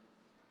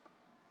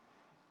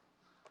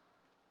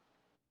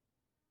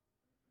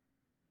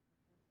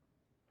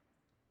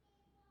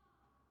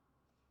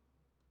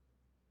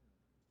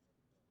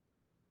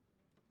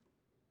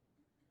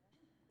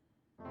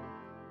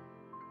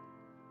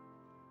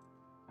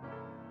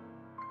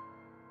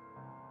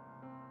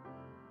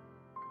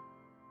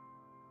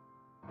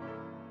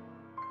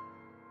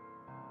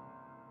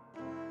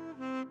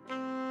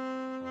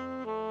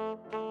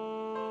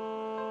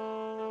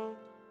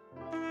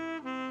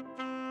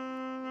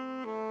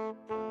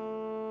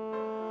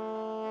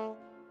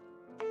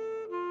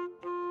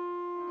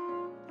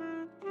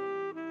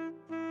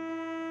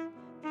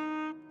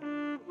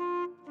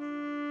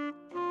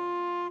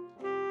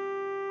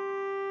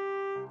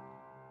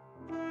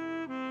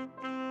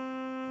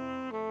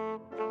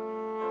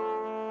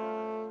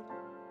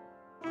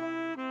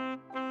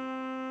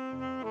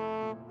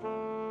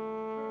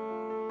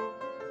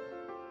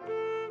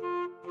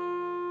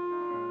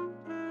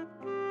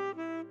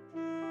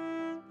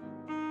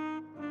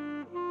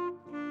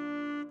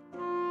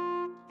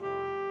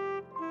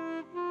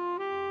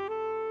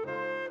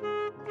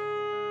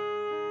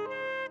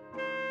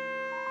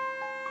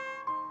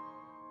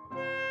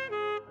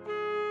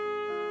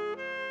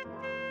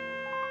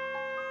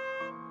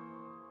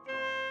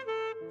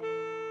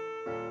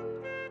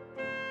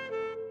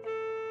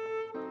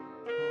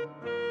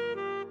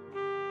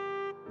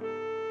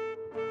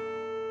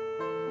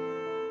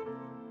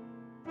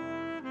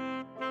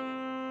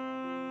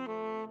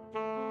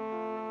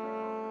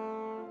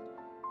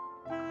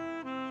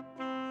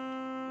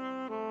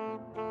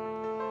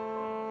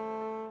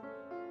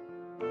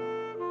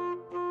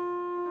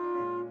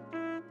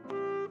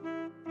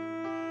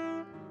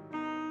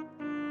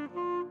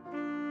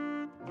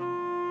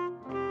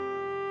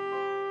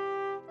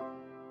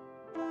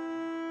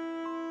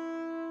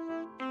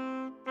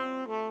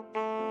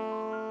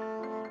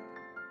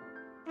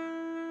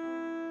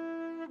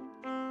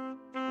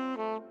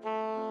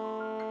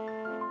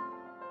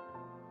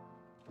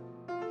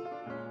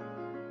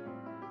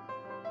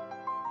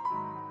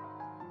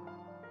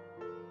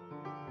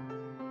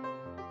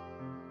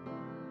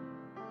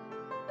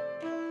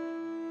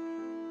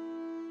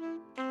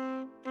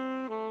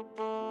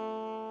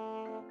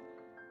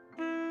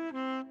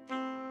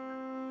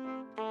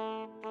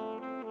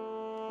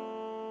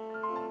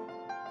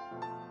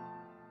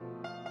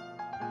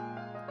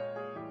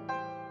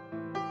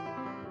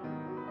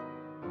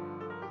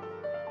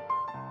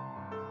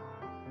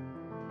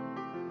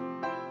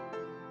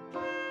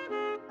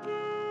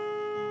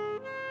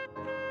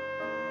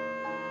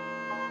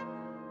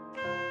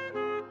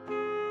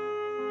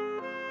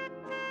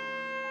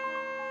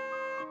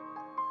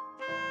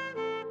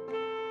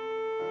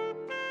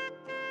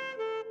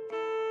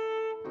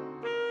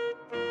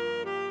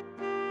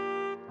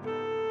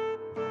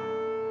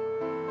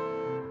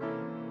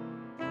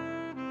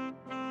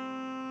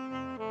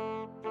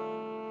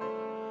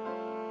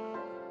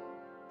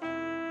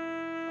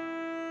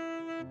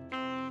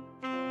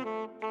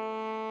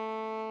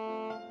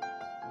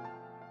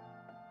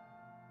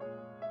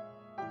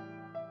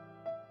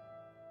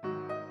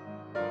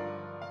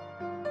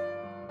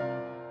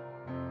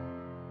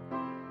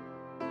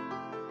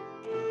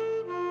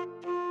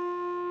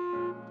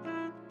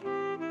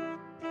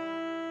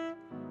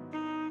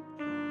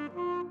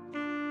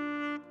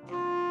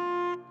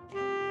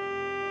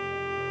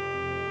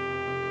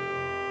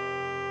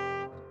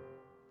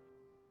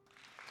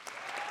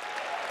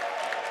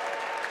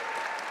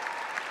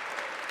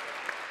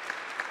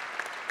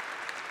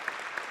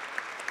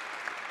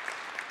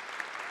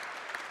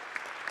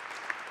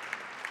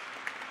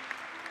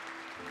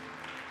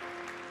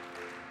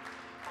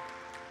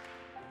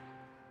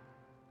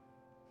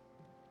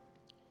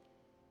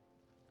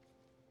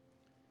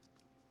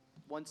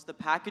 Once the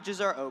packages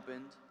are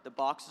opened, the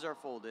boxes are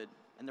folded,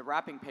 and the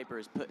wrapping paper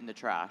is put in the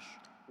trash,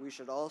 we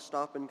should all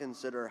stop and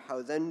consider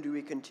how then do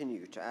we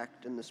continue to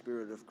act in the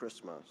spirit of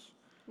Christmas.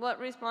 What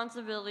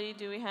responsibility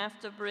do we have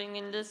to bring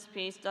in this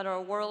peace that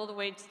our world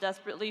waits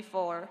desperately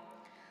for?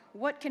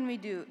 What can we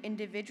do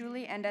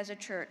individually and as a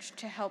church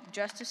to help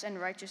justice and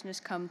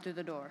righteousness come through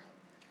the door?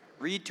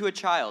 read to a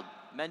child,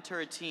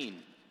 mentor a teen,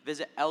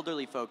 visit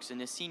elderly folks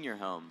in a senior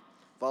home.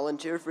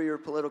 Volunteer for your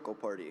political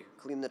party,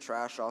 clean the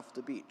trash off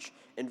the beach,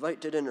 invite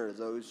to dinner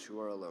those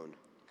who are alone.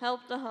 Help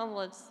the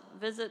homeless,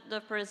 visit the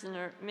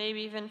prisoner,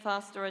 maybe even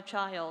foster a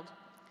child.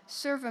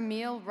 Serve a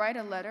meal, write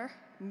a letter,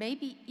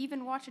 maybe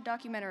even watch a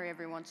documentary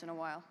every once in a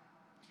while.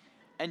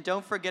 And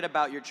don't forget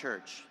about your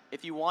church.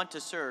 If you want to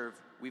serve,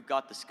 we've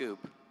got the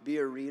scoop. Be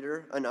a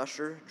reader, an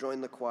usher, join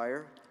the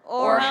choir.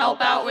 Or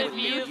help out with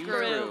youth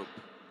group.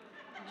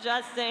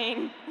 Just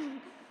saying.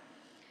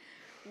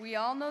 We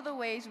all know the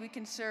ways we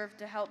can serve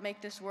to help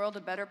make this world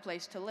a better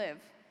place to live.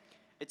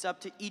 It's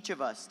up to each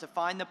of us to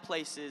find the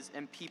places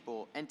and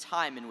people and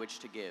time in which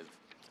to give.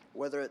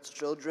 Whether it's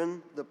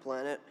children, the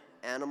planet,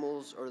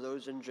 animals, or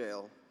those in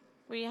jail.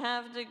 We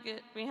have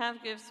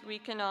gifts we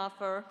can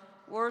offer,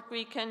 work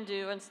we can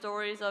do, and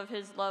stories of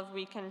his love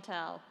we can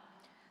tell.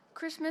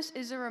 Christmas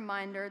is a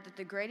reminder that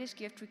the greatest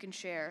gift we can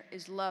share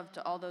is love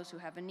to all those who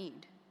have a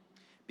need.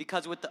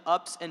 Because with the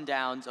ups and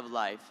downs of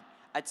life,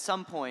 at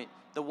some point,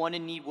 the one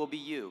in need will be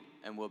you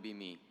and will be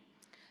me.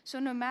 So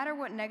no matter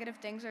what negative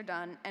things are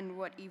done and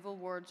what evil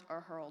words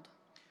are hurled,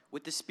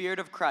 with the Spirit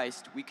of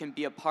Christ, we can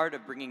be a part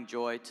of bringing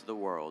joy to the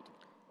world.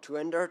 To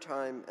end our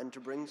time and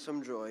to bring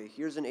some joy,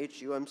 here's an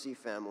HUMC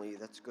family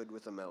that's good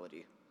with a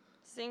melody.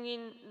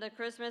 Singing the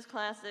Christmas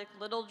classic,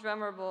 Little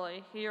Drummer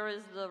Boy, here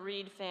is the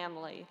Reed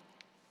family.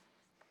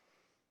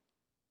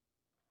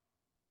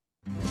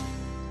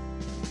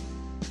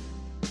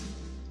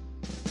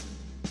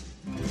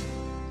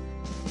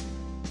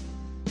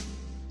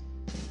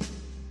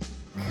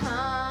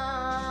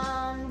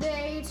 Come,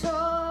 they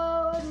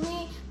told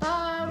me,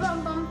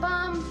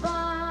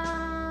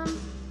 ba-rum-bum-bum-bum,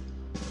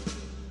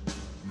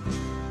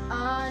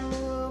 a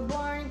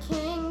newborn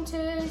king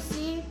to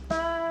see,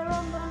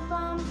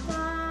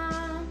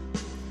 ba-rum-bum-bum-bum.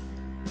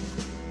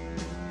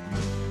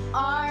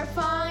 Our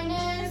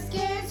finest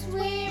gifts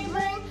we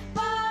bring,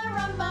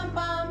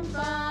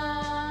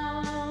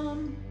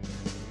 ba-rum-bum-bum-bum,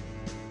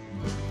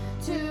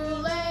 to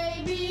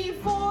lay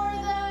before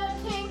the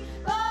king,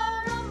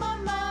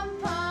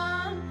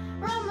 ba-rum-bum-bum-bum,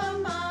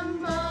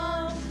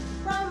 rum-bum-bum-bum,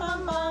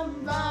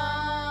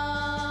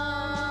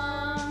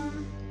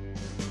 rum-bum-bum-bum.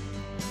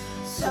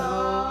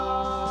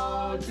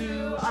 So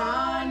to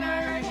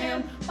honor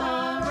him,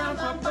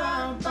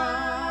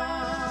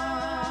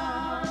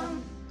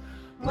 ba-rum-bum-bum-bum,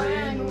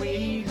 when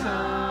we come.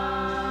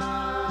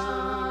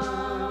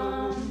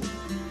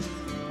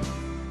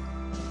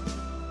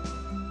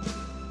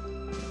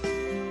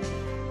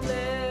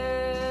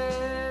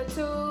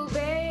 Little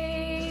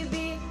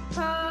baby,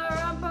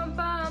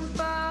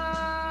 pa-rum-bum-bum-bum,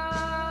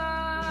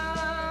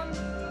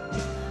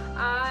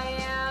 I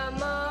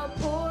am a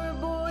poor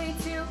boy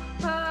too,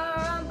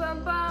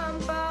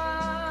 pa-rum-bum-bum-bum.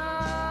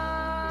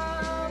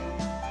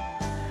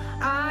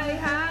 I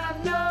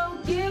have no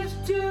gifts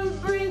to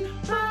bring,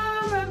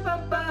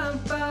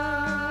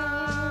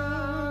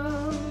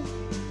 pa-rum-bum-bum-bum,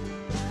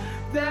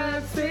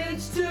 that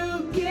fits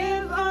to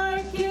give our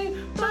king,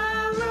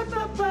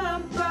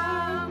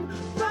 pa-rum-bum-bum-bum,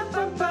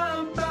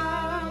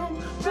 rum-bum-bum-bum,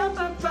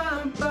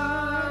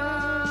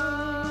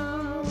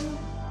 rum-bum-bum-bum.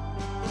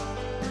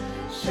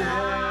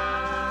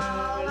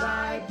 Shall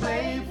I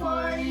play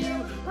for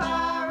you,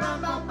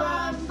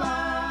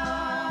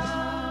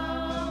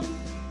 pa-rum-bum-bum-bum,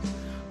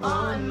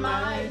 on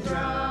my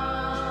drum?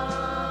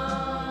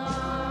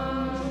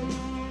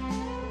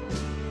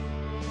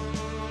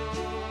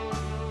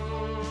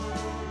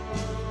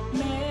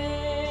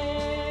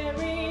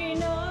 Merry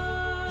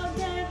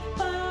Noel,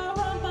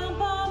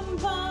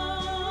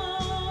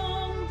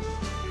 pa-rum-bum-bum-bum.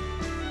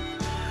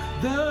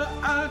 The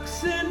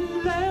ox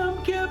and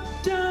lamb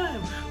kept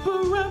time,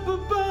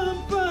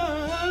 ba-rum-ba-bum-bum.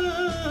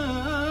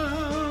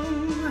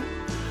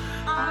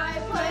 I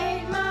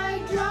played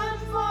my drum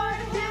for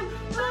him,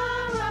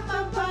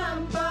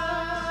 ba-rum-bum-bum-bum.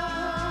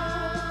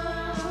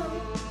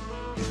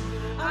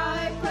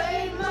 I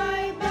played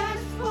my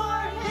best for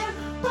him,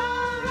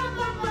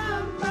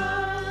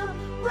 ba-rum-bum-bum-bum,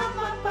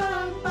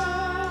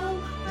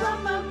 rum-bum-bum-bum,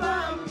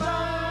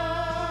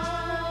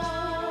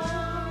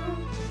 rum-bum-bum-bum.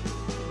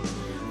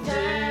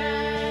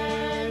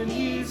 Then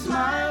he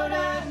smiled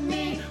at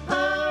me,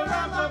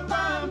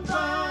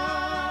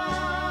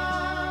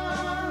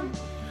 ba-rum-bum-bum-bum,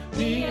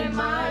 me and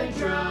my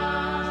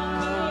drum.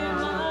 Me and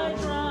my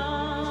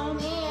drum.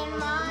 Me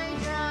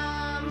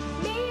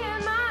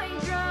and my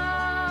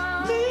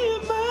drum. Me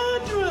and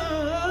my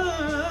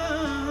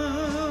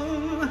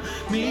drum.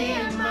 Me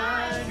and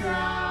my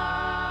drum.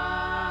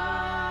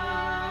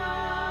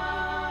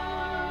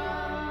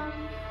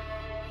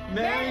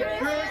 Merry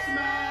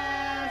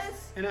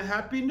Christmas and a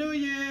Happy New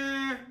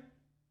Year.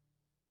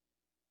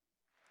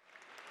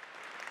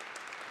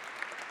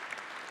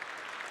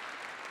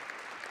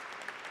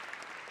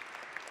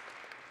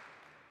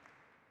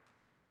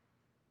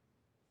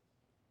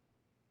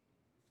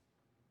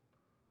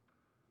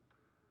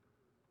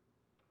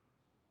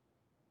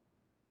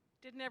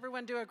 Didn't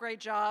everyone do a great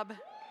job?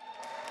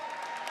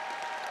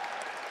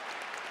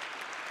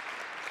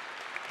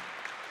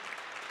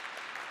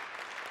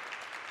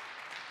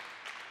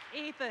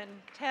 Ethan,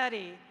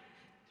 Teddy,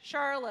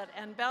 Charlotte,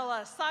 and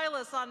Bella,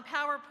 Silas on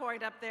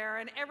PowerPoint up there,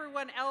 and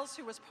everyone else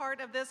who was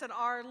part of this and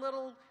our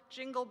little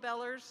jingle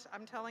bellers,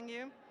 I'm telling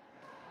you.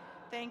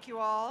 Thank you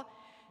all.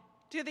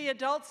 To the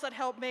adults that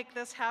helped make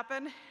this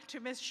happen, to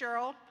Miss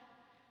Cheryl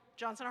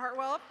Johnson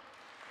Hartwell,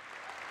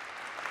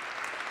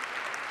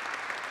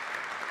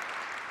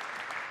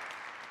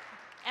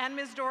 and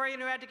Ms. Dorian,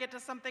 who had to get to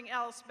something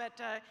else, but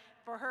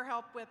for her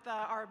help with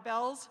our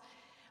bells.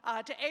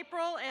 To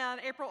April and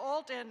April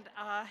Alt and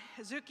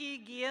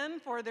Zuki Guillen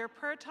for their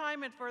prayer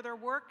time and for their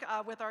work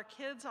with our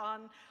kids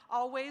on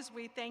Always,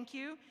 we thank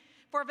you.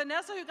 For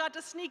Vanessa, who got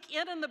to sneak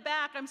in the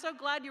back, I'm so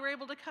glad you were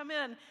able to come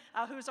in,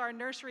 who's our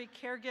nursery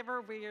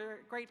caregiver. We are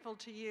grateful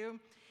to you.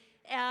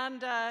 And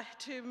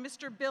to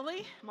Mr.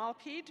 Billy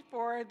Malpede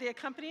for the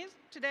accompaniment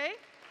today.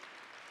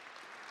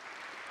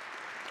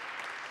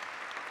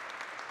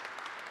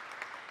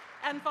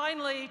 And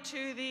finally,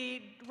 to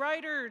the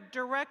writer,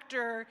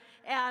 director,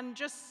 and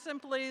just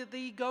simply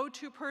the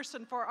go-to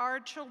person for our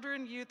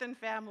children, youth, and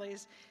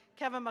families,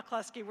 Kevin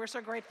McCluskey. We're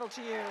so grateful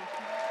to you.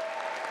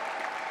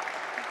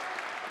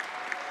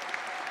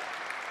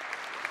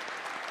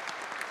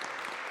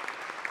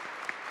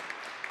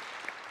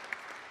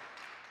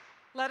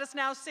 Let us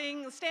now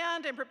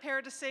stand and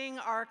prepare to sing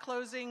our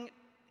closing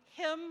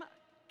hymn,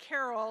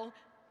 carol,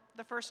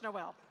 the First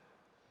Noel.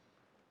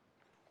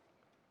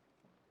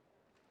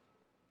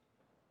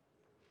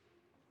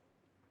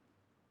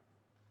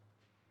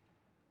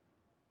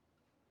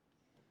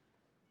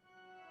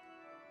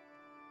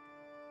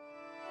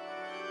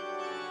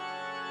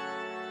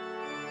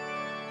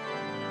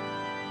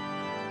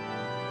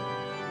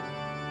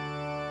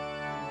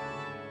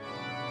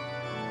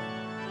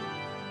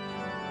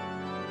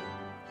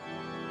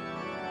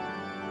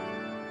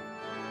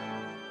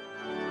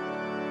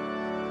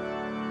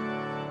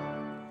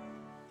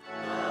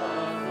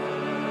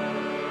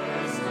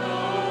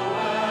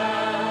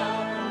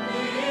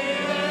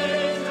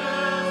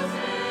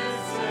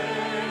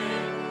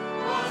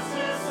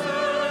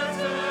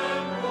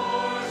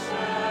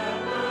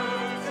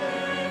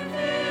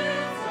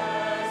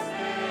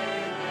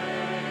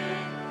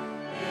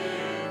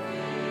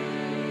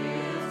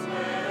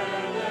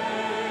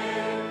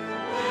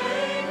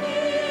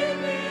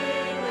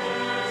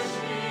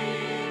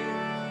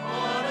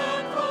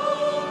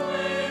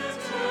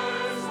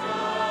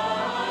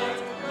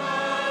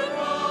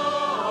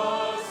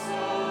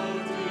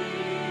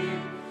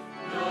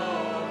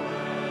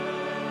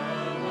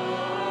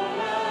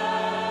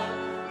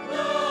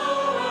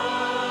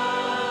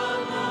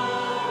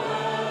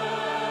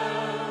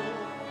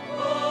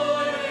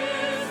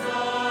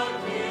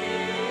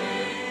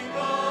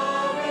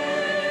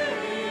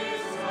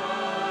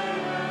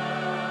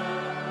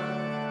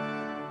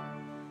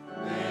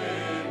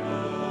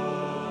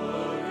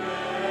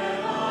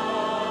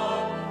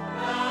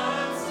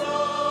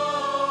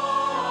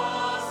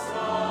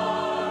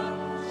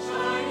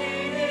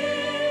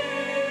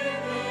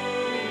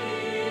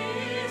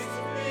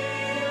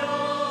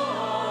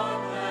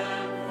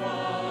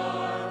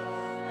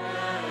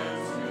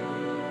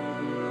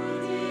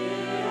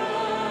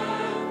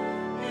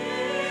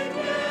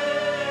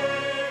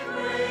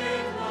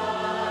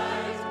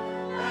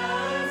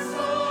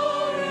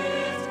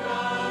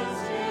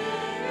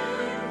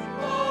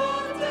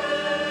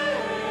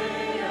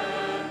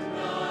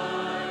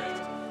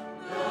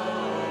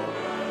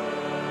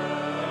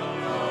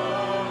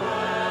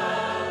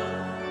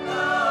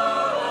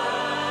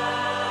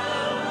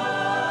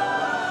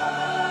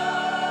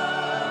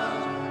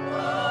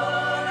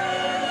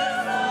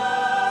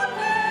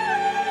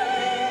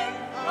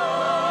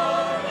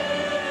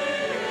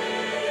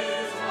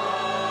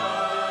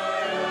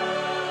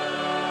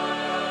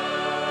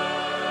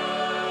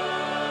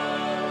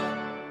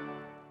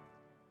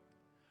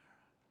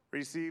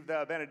 Receive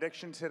the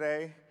benediction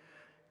today.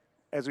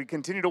 As we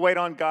continue to wait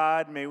on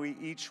God, may we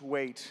each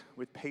wait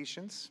with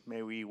patience.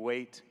 May we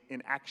wait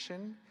in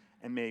action,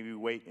 and may we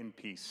wait in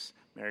peace.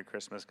 Merry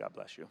Christmas. God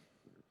bless you.